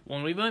with you.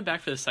 When we went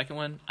back for the second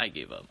one, I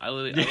gave up. I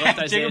left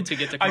Isaiah Jacob, to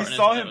get the cart I on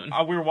saw his him.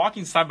 own. We were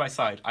walking side by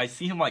side. I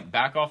see him like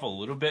back off a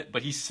little bit,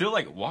 but he still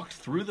like walked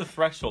through the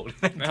threshold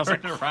and I was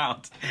turned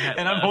around. And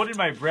I'm left. holding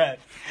my breath.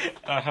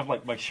 I have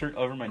like my shirt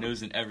over my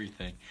nose and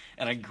everything.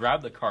 And I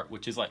grab the cart,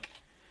 which is like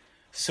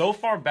so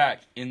far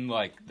back in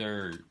like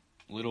their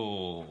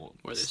little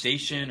Where they-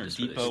 station yeah, or just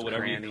where they depot,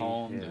 whatever you Granny,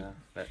 call them. Yeah,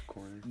 that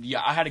corner.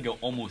 Yeah, I had to go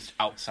almost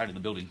outside of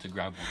the building to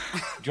grab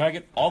one. Drag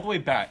it all the way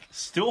back,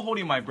 still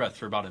holding my breath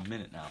for about a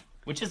minute now,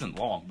 which isn't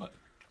long, but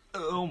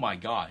oh my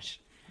gosh.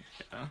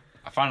 Yeah.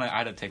 I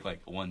had to take like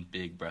one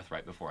big breath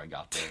right before I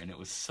got there, and it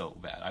was so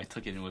bad. I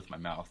took it in with my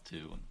mouth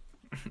too.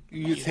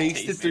 You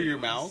taste it through your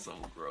mouth? So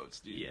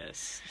gross, dude.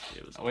 Yes,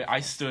 it was. I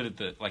stood at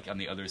the on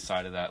the other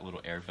side of that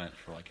little air vent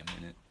for like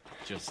a minute,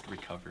 just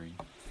recovering.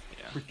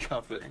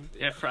 Cuff it.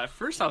 Yeah, at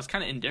first I was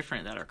kind of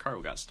indifferent that our car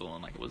got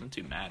stolen. Like, it wasn't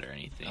too mad or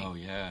anything. Oh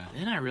yeah.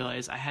 Then I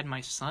realized I had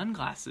my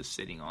sunglasses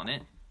sitting on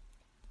it,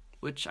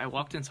 which I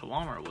walked into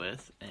Walmart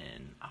with,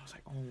 and I was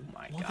like, "Oh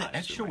my Well, god!" the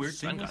extra weird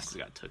thing sunglasses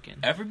was got taken.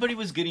 everybody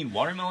was getting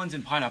watermelons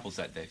and pineapples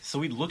that day. So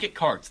we'd look at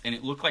carts, and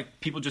it looked like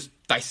people just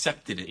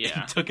dissected it Yeah.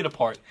 and took it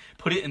apart,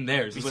 put it in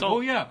theirs. It was like, saw- oh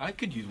yeah, I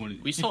could use one of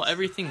these. We saw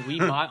everything we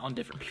bought on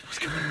different people's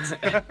cards.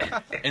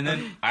 And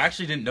then I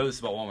actually didn't know this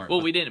about Walmart. Well,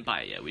 but- we didn't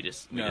buy it yet. We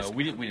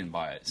didn't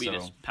buy it. we So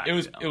just packed it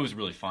was it out. it was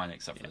really fine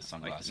except for the like,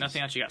 sunglasses.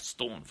 nothing actually got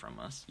stolen from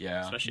us.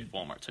 Yeah. Especially if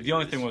Walmart took it. The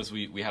only thing was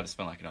we had to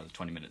spend like another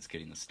 20 minutes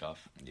getting the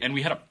stuff, and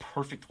we had a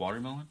perfect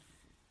watermelon,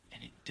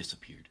 and it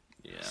disappeared.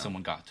 Yeah.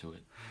 Someone got to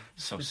it.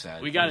 So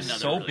sad. We got It was another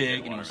so really big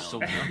good and it was so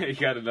watermelon. big. You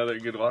got another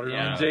good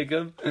watermelon, Yeah.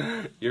 Jacob?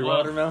 Your Well-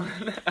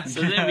 watermelon?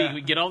 So then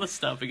we get all the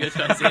stuff. We go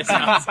to Isaiah's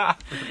house,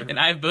 and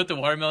I have both the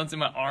watermelons in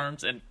my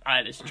arms, and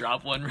I just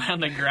drop one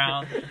around the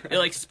ground. It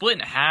like split in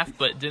half,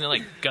 but didn't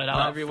like gut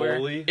out everywhere.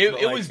 Fully, It-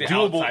 but, it like, was the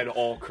doable. outside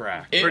all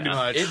cracked. It, Pretty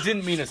much. It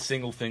didn't mean a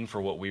single thing for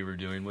what we were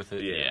doing with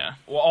it. Yeah.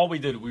 Well, all we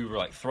did, we were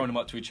like throwing them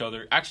up to each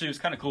other. Actually, it was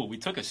kind of cool. We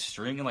took a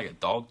string and like a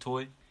dog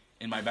toy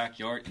in my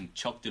backyard and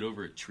chucked it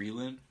over a tree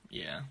limb,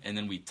 Yeah. and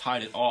then we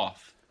tied it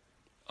off,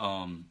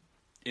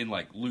 in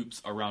like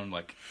loops around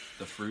like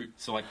the fruit.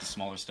 So like the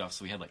smaller stuff.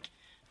 So we had like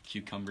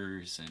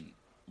cucumbers, and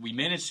we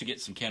managed to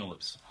get some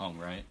cantaloupes hung.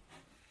 Right.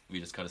 We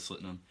just cut a slit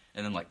in them,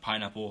 and then like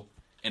pineapple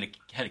and a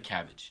head of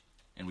cabbage,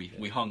 and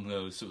we hung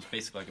those. So it was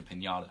basically like a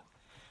piñata.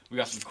 We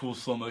got some cool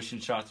slow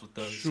motion shots with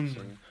those.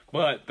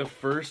 But the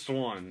first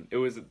one, it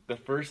was the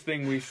first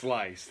thing we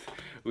sliced.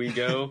 We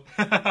go,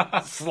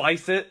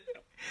 slice it,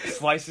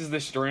 slices the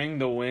string,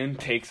 the wind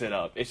takes it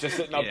up. It's just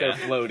sitting up there Yeah.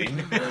 floating.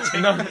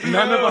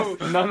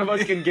 none of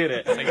us can get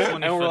it. like 20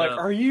 And we're foot like, up.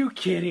 are you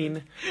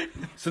kidding?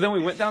 So then we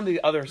went down to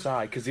the other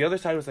side, because the other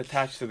side was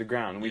attached to the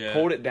ground. And we Yeah.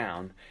 pulled it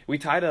down. We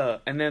tied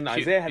and then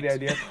Isaiah had the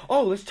idea,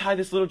 oh, let's tie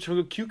this little chunk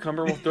of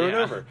cucumber, we'll throw it Yeah.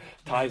 over.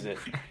 Ties it.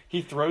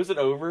 He throws it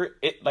over,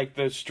 it like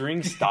the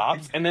string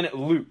stops, and then it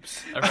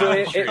loops. So Around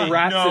it, the it tree.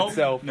 wraps no,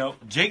 itself. No,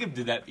 Jacob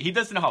did that. He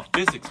doesn't know how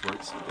physics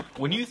works.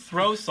 When you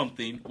throw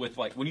something with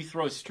like when you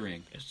throw a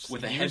string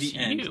with a heavy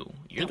end.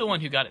 You're the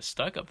one who got it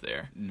stuck up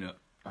there. No,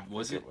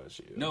 was it? It was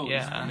you. No,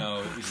 Yeah.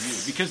 it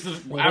was you. Because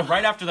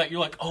right after that, you're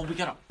like, oh, we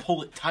gotta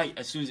pull it tight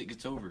as soon as it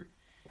gets over.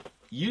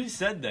 You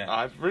said that.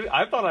 I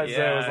thought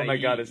Isaiah was the one that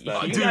got it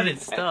stuck. You got it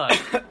stuck.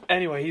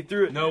 Anyway, he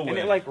threw it. No and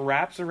way. it like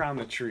wraps around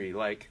the tree.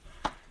 Like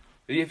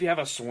if you have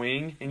a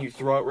swing and you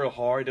throw it real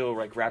hard, it'll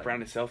like wrap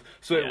around itself.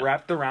 So it Yeah.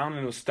 wrapped around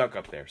and it was stuck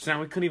up there. So now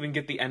we couldn't even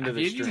get the end Have of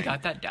the you string. even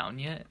got that down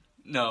yet?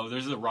 No,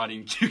 there's a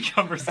rotting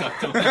cucumber stuck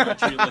to the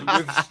tree limb.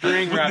 With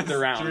string wrapped With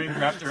around. String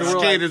wrapped So around. we're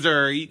like- Cicadas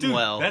are eating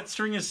well. That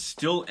string is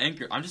still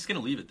anchored. I'm just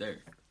gonna leave it there.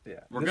 Yeah.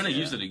 We're gonna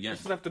use it again.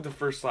 This is after the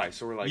first slice,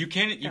 so we're like, You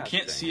can't God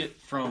see dang it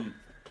from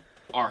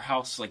our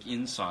house like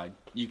inside.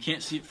 You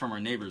can't see it from our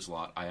neighbor's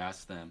lot. I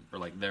asked them, or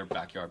like their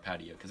backyard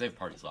patio, because they have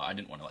parties lot. I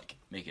didn't want to like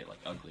make it like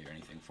ugly or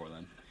anything for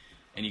them.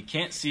 And you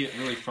can't see it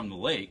really from the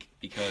lake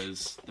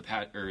because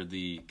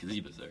the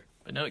gazebo's there.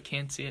 But no, it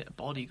can't see it. A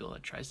bald eagle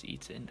that tries to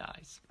eat it and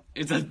dies.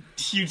 It's a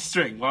huge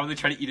string. Why would they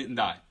try to eat it and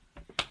die?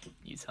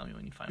 You tell me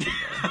when you find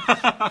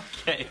one.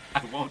 Okay,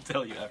 I won't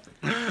tell you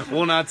after.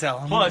 We'll not tell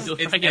him. Plus, You'll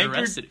it's probably get anchored,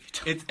 arrested if you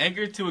tell. it's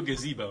anchored to a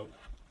gazebo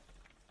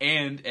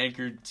and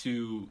anchored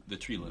to the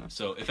tree limb.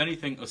 So if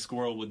anything, a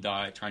squirrel would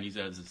die trying to use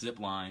it as a zip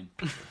line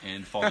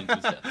and fall into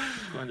his death.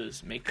 Going to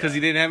just make 'Cause he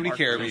that didn't have any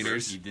marker.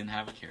 carabiners. He didn't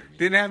have a carabiner.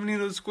 Didn't have any of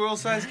those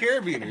squirrel-sized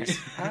carabiners.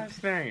 Gosh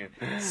dang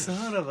it.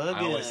 Son of a I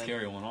always gun.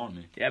 carry one on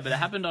me. Yeah, but it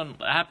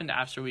happened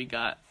after we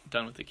got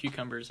done with the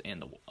cucumbers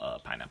and the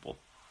pineapple.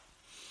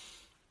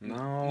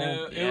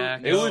 No. Yeah,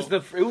 It was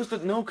the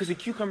no, because the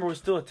cucumber was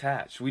still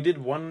attached. We did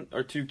 1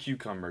 or 2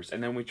 cucumbers,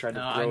 and then we tried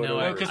to No, throw I it know,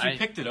 over. Because I- we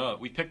picked it up.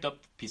 We picked up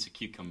a piece of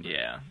cucumber.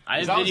 Yeah, I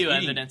have 'Cause I was video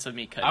eating- evidence of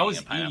me cutting I was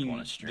a pineapple eating on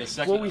a string. the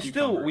second Well, we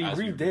cucumber as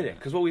redid were it,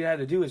 because what we had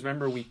to do is,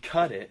 remember, we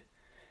cut it,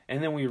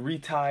 and then we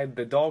retied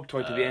the dog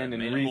toy to the end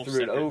and made a whole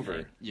re-threw it separate over.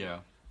 thing. Yeah.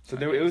 So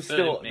it was So it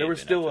still may there have was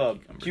been still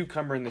after a the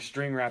cucumber and the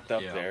string wrapped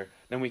up Yeah. there.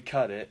 Then we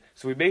cut it.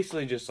 So we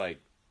basically just like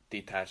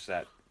detached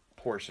that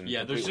portion.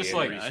 Yeah, there's completely just and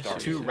like Yeah,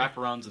 restarted two it.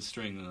 wraparounds of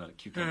string and a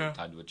cucumber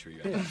tied to a tree.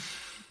 Right?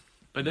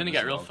 But then it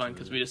That's got real all fun to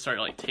because it. we just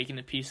started like taking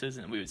the pieces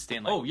and we would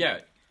stand like Oh yeah,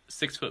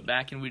 6 foot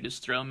back and we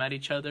just throw them at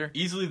each other.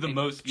 easily the And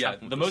most. Yeah, chop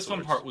them with the the most fun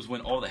swords. part was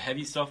when all the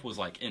heavy stuff was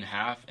like in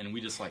half, and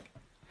we just like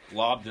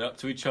lobbed it up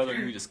to each other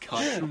and we just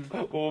cut.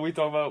 Well, we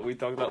talk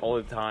about all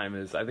the time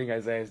is I think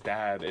Isaiah's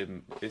dad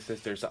and his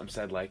sister or something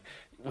said like,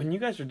 when you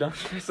guys are done,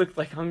 you guys look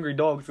like hungry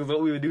dogs. Because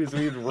what we would do is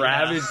we would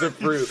ravage the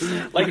fruit.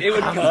 Like it would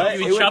cut.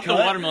 We it would would chop the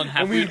cut, watermelon in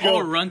half. and We'd we'd go,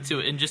 all run to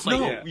it and just like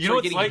No, start you know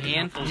what it's getting like?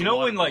 handfuls You know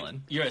of when like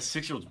watermelon. you're at a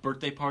 6-year-old's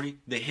birthday party,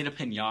 they hit a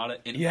pinata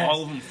and Yes.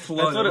 all of them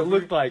flood. That's what it over.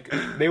 looked like.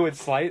 They would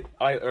slice,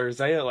 or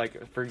Isaiah,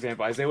 like for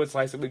example, Isaiah would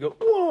slice it. We go,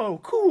 whoa,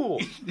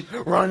 cool,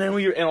 run, and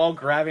we and all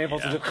grab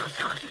handfuls. Yeah. And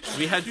just,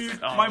 we had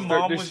My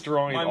mom was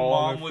destroying my all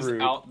mom the was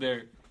fruit. out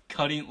there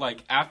cutting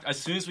like as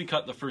soon as we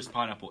cut the first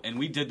pineapple, and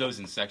we did those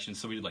in sections.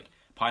 So we did like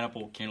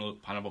pineapple,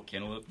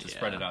 cantaloupe to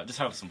spread Yeah. it out, just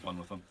have some fun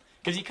with them.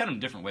 because you cut them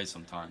different ways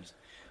sometimes.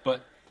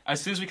 But as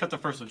soon as we cut the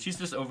first one, she's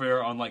just over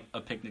there on like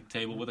a picnic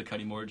table with a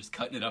cutting board, just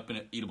cutting it up in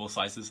eatable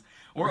slices.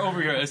 We're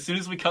over here. As soon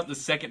as we cut the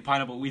second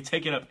pineapple, we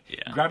take it up,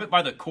 grab it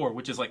by the core,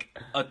 which is like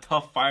a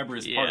tough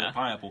fibrous part of the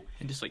pineapple,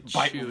 and just like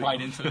bite chew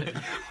right into it.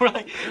 We're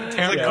like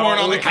tearing the corn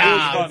on the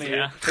cob.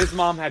 His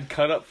mom had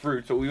cut up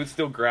fruit, so we would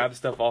still grab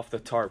stuff off the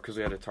tarp because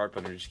we had a tarp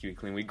under just keep it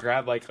clean. We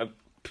grabbed like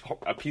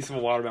a piece of a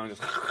watermelon,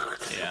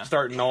 just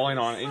start gnawing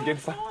on it, and get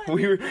some,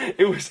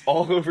 it was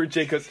all over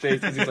Jacob's face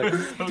because he's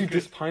like, dude,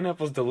 this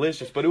pineapple's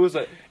delicious, but it was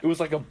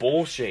like a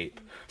bowl shape.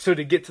 So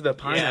to get to the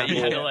pineapple,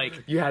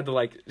 you had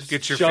to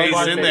get your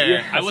face in there.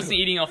 Yeah. I wasn't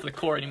eating off the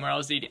core anymore.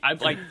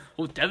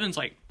 Devin's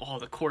like, oh,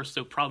 the core is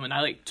so problem. And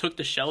I took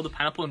the shell of the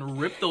pineapple and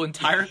ripped the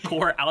entire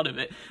core out of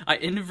it. I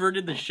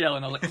inverted the shell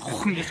and I was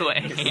like, just like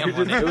ham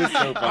on it. It was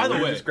so fun. By the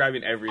way,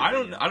 describing everything.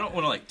 I don't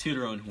want to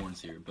toot our own horns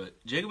here, but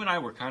Jacob and I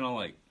were kind of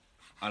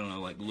I don't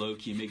know, low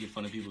key making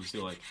fun of people who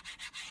still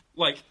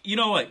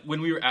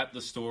when we were at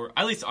the store,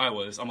 at least I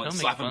was, I'm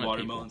slapping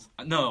watermelons.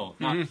 No,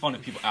 not fun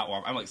of people at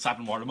Walmart. I'm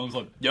slapping watermelons,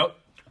 yep,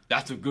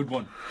 that's a good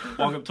one.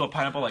 Walk up to a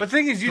pineapple, but the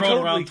thing is, you throwing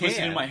totally around, can.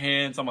 twisting in my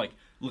hands. I'm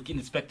looking,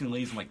 inspecting the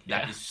leaves. I'm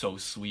that is so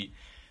sweet.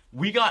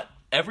 We got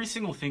every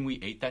single thing we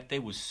ate that day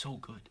was so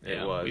good.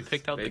 It was. We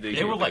picked out they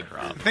were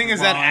the thing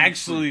is that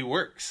actually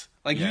works.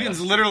 You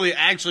can literally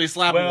actually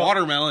slap a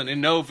watermelon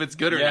and know if it's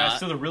good or not. Yeah,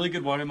 so the really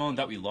good watermelon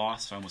that we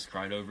lost, I almost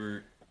cried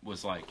over,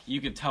 was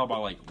you can tell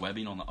by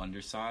webbing on the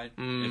underside.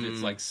 If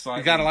it's slightly,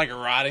 you got a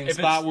rotting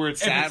spot where it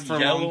sat for a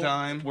long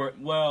time.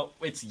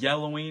 It's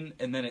yellowing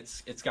and then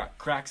it's got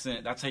cracks in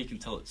it. That's how you can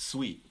tell it's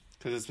sweet.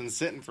 Because it's been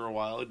sitting for a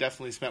while. It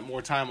definitely spent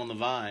more time on the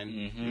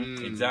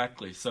vine.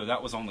 Exactly. So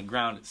that was on the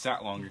ground. It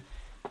sat longer.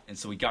 And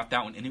so we got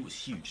that one, and it was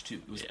huge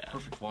too. It was a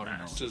perfect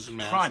watermelon.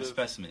 Prime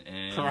specimen.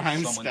 And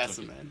prime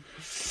specimen.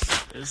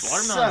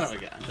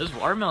 Those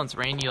watermelons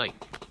ran you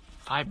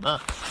 $5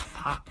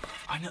 pop.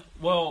 I know.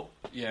 Well,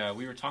 yeah,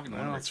 we were talking to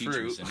one of our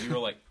teachers, and we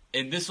were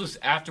and this was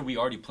after we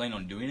already planned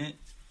on doing it,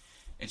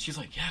 and she's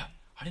like, "Yeah,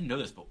 I didn't know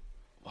this, but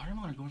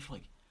watermelon are going for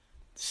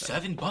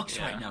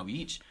 $7 right now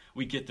each."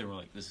 We get there, we're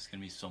like, "This is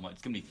gonna be so much.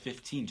 It's gonna be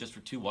 $15 just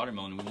for 2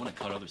 watermelon. We want to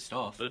cut other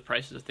stuff." But the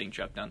price of the thing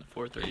dropped down to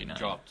 $4.39. It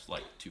dropped $2,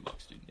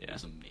 dude. Yeah, it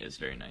was amazing. It was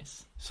very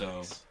nice.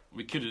 So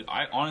we could.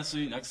 I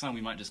honestly, next time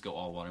we might just go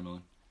all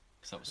watermelon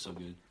because that was so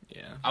good.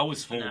 Yeah, I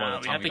was full by the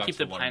time we have to keep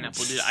the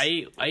pineapple, dude.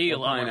 I ate a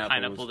lot more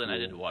pineapple than I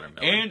did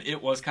watermelon. And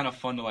it was kind of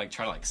fun to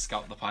try to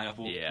scout the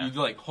pineapple. Yeah,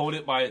 you hold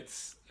it by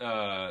its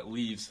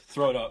leaves,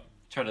 throw it up,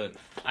 try to.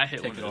 I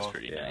hit one of those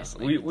pretty nice.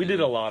 We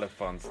did a lot of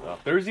fun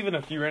stuff. There was even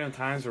a few random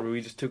times where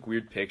we just took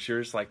weird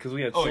pictures, because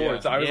we had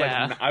swords.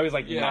 Yeah. I was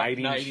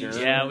knighting.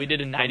 Yeah, we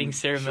did a knighting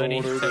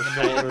ceremony. Shoulder to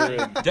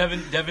shoulder.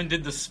 Devin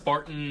did the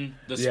Spartan.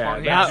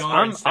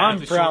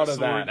 I'm proud of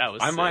that. That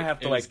I might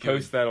have to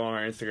post that on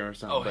our Instagram or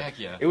something. Oh heck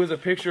yeah! It was a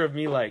picture of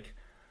me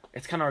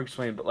It's kind of hard to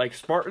explain, but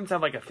Spartans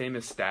have a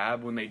famous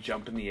stab when they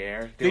jump in the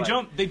air. They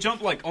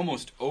jump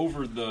almost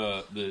over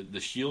the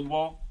shield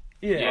wall.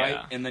 Yeah.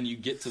 Right? And then you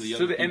get to the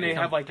other and they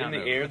have in the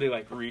air they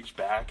reach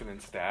back and then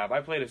stab. I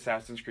played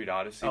Assassin's Creed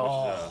Odyssey, which is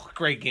a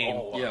great game.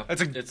 Yeah.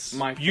 It's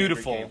my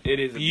beautiful game. It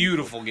is a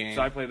beautiful game.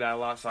 So I played that a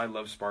lot, so I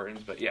love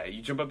Spartans. But yeah,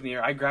 you jump up in the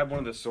air. I grabbed one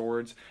of the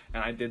swords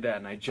and I did that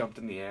and I jumped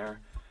in the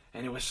air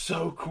and it was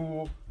so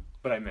cool.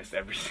 But I missed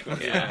every single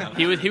time. Yeah,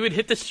 he would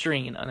hit the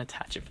string and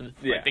unattach it from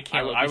the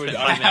cantaloupe.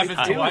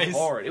 It was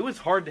hard. It was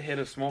hard to hit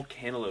a small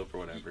cantaloupe or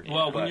whatever.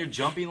 Well, when you're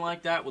jumping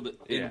like that,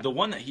 the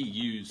one that he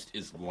used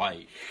is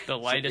light. The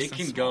lightest. So it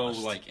can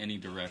go any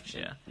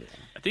direction. Yeah.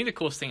 I think the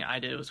coolest thing I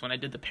did was when I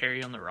did the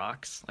parry on the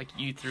rocks.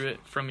 You threw it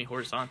from me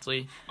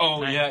horizontally.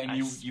 Oh and yeah,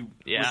 you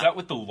was that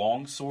with the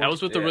long sword? That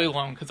was with the really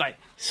long because I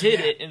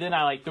hit it and then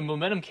the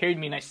momentum carried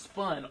me and I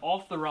spun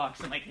off the rocks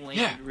and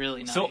landed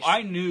really nice. So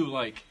I knew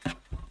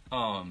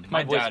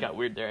my voice got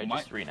weird there. I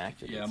just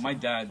reenacted it. Yeah, my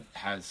dad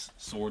has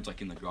swords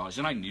in the garage,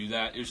 and I knew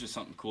that. It was just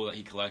something cool that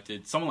he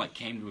collected. Someone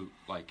came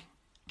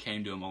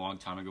to him a long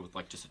time ago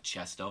with just a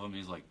chest of them. And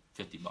he's like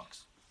 $50.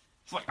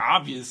 It's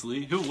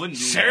obviously, who wouldn't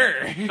do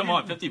that? Come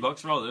on, $50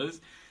 for all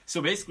those.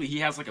 So basically,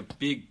 he has a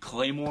big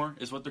claymore,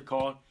 is what they're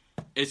called.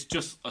 It's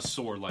just a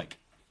sword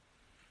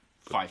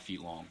 5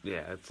 feet long.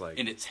 Yeah, it's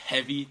and it's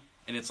heavy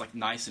and it's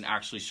nice and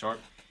actually sharp.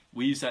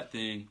 We use that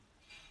thing.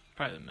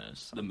 Probably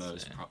the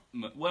most.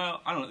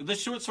 Well, I don't know. The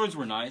short swords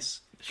were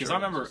nice because I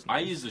remember I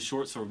used the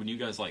short sword when you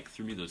guys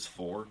threw me those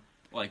 4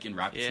 in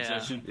rapid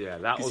succession. Yeah,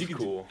 that was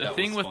cool. The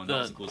thing with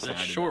the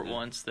short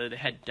ones, they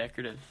had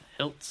decorative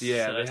hilts.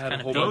 Yeah, so they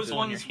had those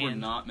ones were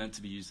not meant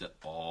to be used at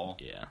all.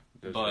 Yeah,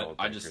 but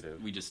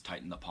we just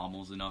tightened the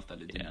pommels enough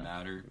that it didn't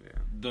matter.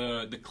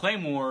 Yeah. The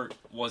claymore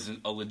wasn't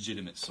a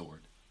legitimate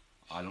sword.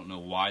 I don't know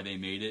why they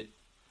made it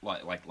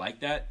like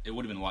that. It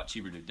would have been a lot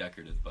cheaper to do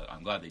decorative, but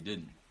I'm glad they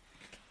didn't.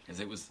 Because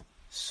it was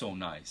so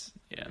nice.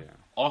 Yeah. it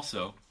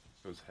Also,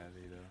 was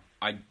heavy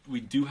though.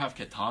 We do have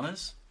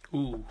katanas.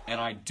 Ooh.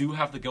 And I do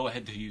have the go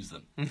ahead to use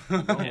them.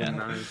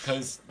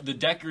 Because the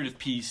decorative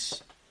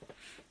piece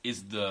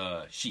is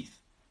the sheath.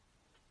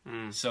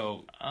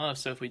 So.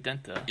 So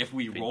if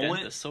we roll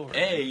it, the sword,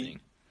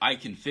 I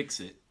can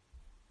fix it,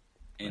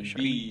 and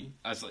B,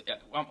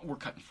 we're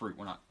cutting fruit,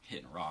 we're not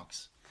hitting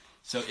rocks.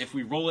 So if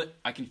we roll it,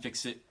 I can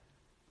fix it,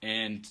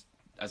 and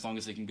as long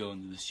as they can go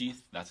into the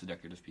sheath, that's a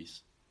decorative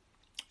piece.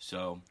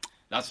 So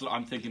that's what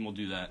I'm thinking. We'll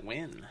do that.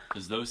 When?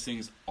 Because those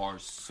things are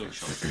so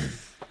sharp.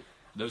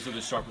 Those are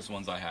the sharpest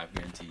ones I have,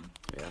 guaranteed.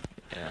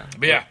 Yeah.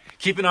 But yeah,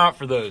 keep an eye out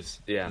for those.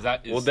 Yeah.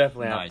 That is we'll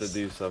definitely nice. have to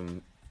do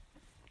some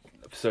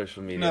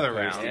social media. Another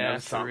round. posting Yeah,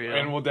 of for something, real.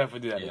 and we'll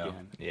definitely do that Yeah.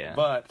 again. Yeah.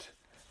 But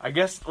I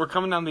guess we're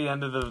coming down to the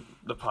end of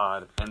the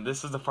pod, and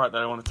this is the part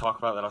that I want to talk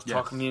about that I was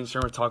talking me and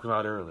Sherman were talking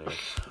about earlier.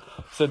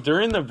 So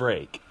during the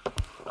break,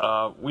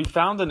 we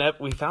found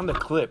a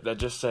clip that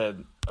just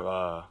said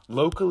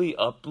locally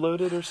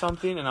uploaded or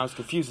something, and I was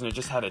confused, and it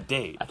just had a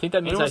date. I think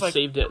that means And it was I like-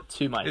 saved it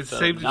to my It's phone.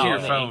 saved it to not your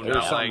on the phone, Anchor or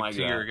not app. something like like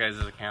to that. your guys'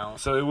 account.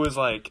 So it was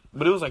like,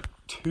 but it was like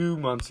 2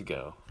 months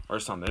ago or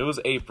something. It was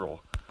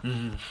April.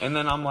 And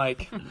then I'm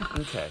like,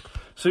 okay.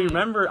 So you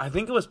remember, I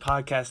think it was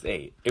podcast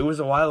 8. It was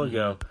a while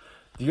ago.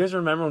 Do you guys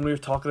remember when we were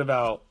talking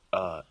about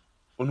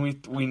when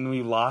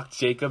we locked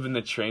Jacob in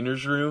the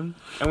trainer's room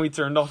and we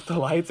turned off the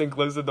lights and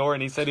closed the door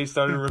and he said he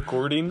started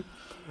recording?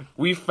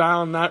 We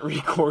found that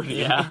recording.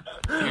 Yeah.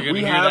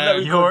 We have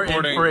that You're in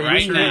recording for a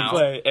right treat. now.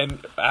 Play.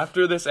 And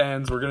after this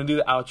ends, we're going to do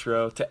the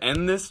outro. To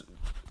end this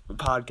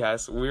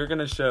podcast, we're going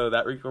to show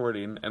that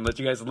recording and let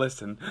you guys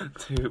listen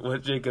to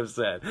what Jacob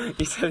said.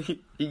 He said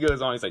he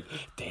goes on, he's like,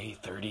 day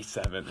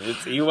 37.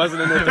 He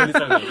wasn't in there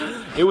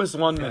 37. It was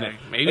 1 minute.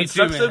 maybe it 2 sucks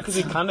though minutes. because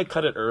he kind of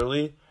cut it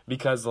early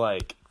because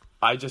like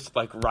I just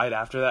like right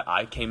after that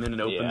I came in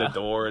and opened Yeah. the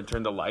door and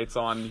turned the lights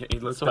on. He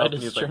looked So I up and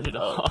he just was turned like, it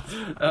 "Oh." off.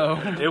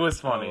 Oh. It was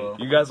funny. Oh,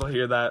 well. You guys will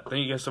hear that.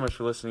 Thank you guys so much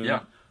for listening.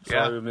 Yeah.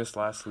 Sorry Yeah. we missed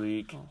last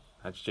week.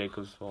 That's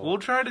Jacob's fault. We'll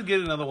try to get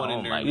another one Oh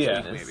in my during the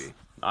week, goodness. maybe.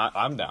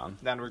 I'm down.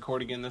 Down to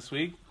record again this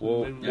week.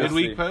 Well, Midweek we'll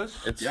see.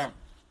 post. It's Yeah.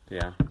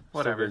 yeah.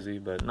 Whatever. Still busy,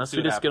 but Unless See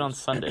we what just get on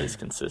happens. Sundays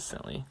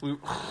consistently.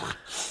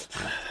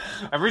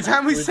 Every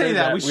time we say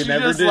that, we should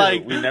never just do.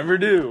 like, We never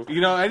do.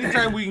 you know,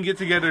 anytime we can get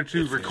together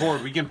to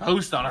record, we can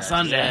post on a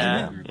Sunday.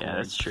 Yeah,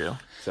 that's true.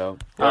 So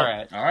All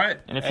right. All right.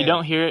 And if Hey. you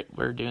don't hear it,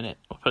 we're doing it.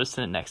 We're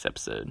posting it next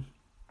episode.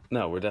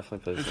 no, we're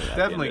definitely posting. It's it at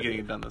the definitely end of getting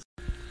it. it done this.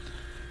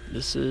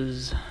 This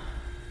is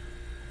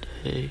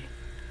day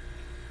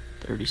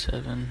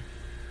 37.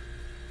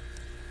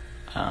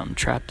 I'm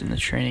trapped in the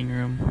training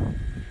room.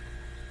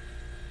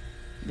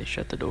 They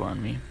shut the door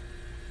on me.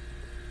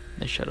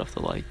 They shut off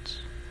the lights.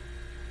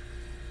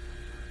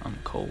 I'm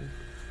cold.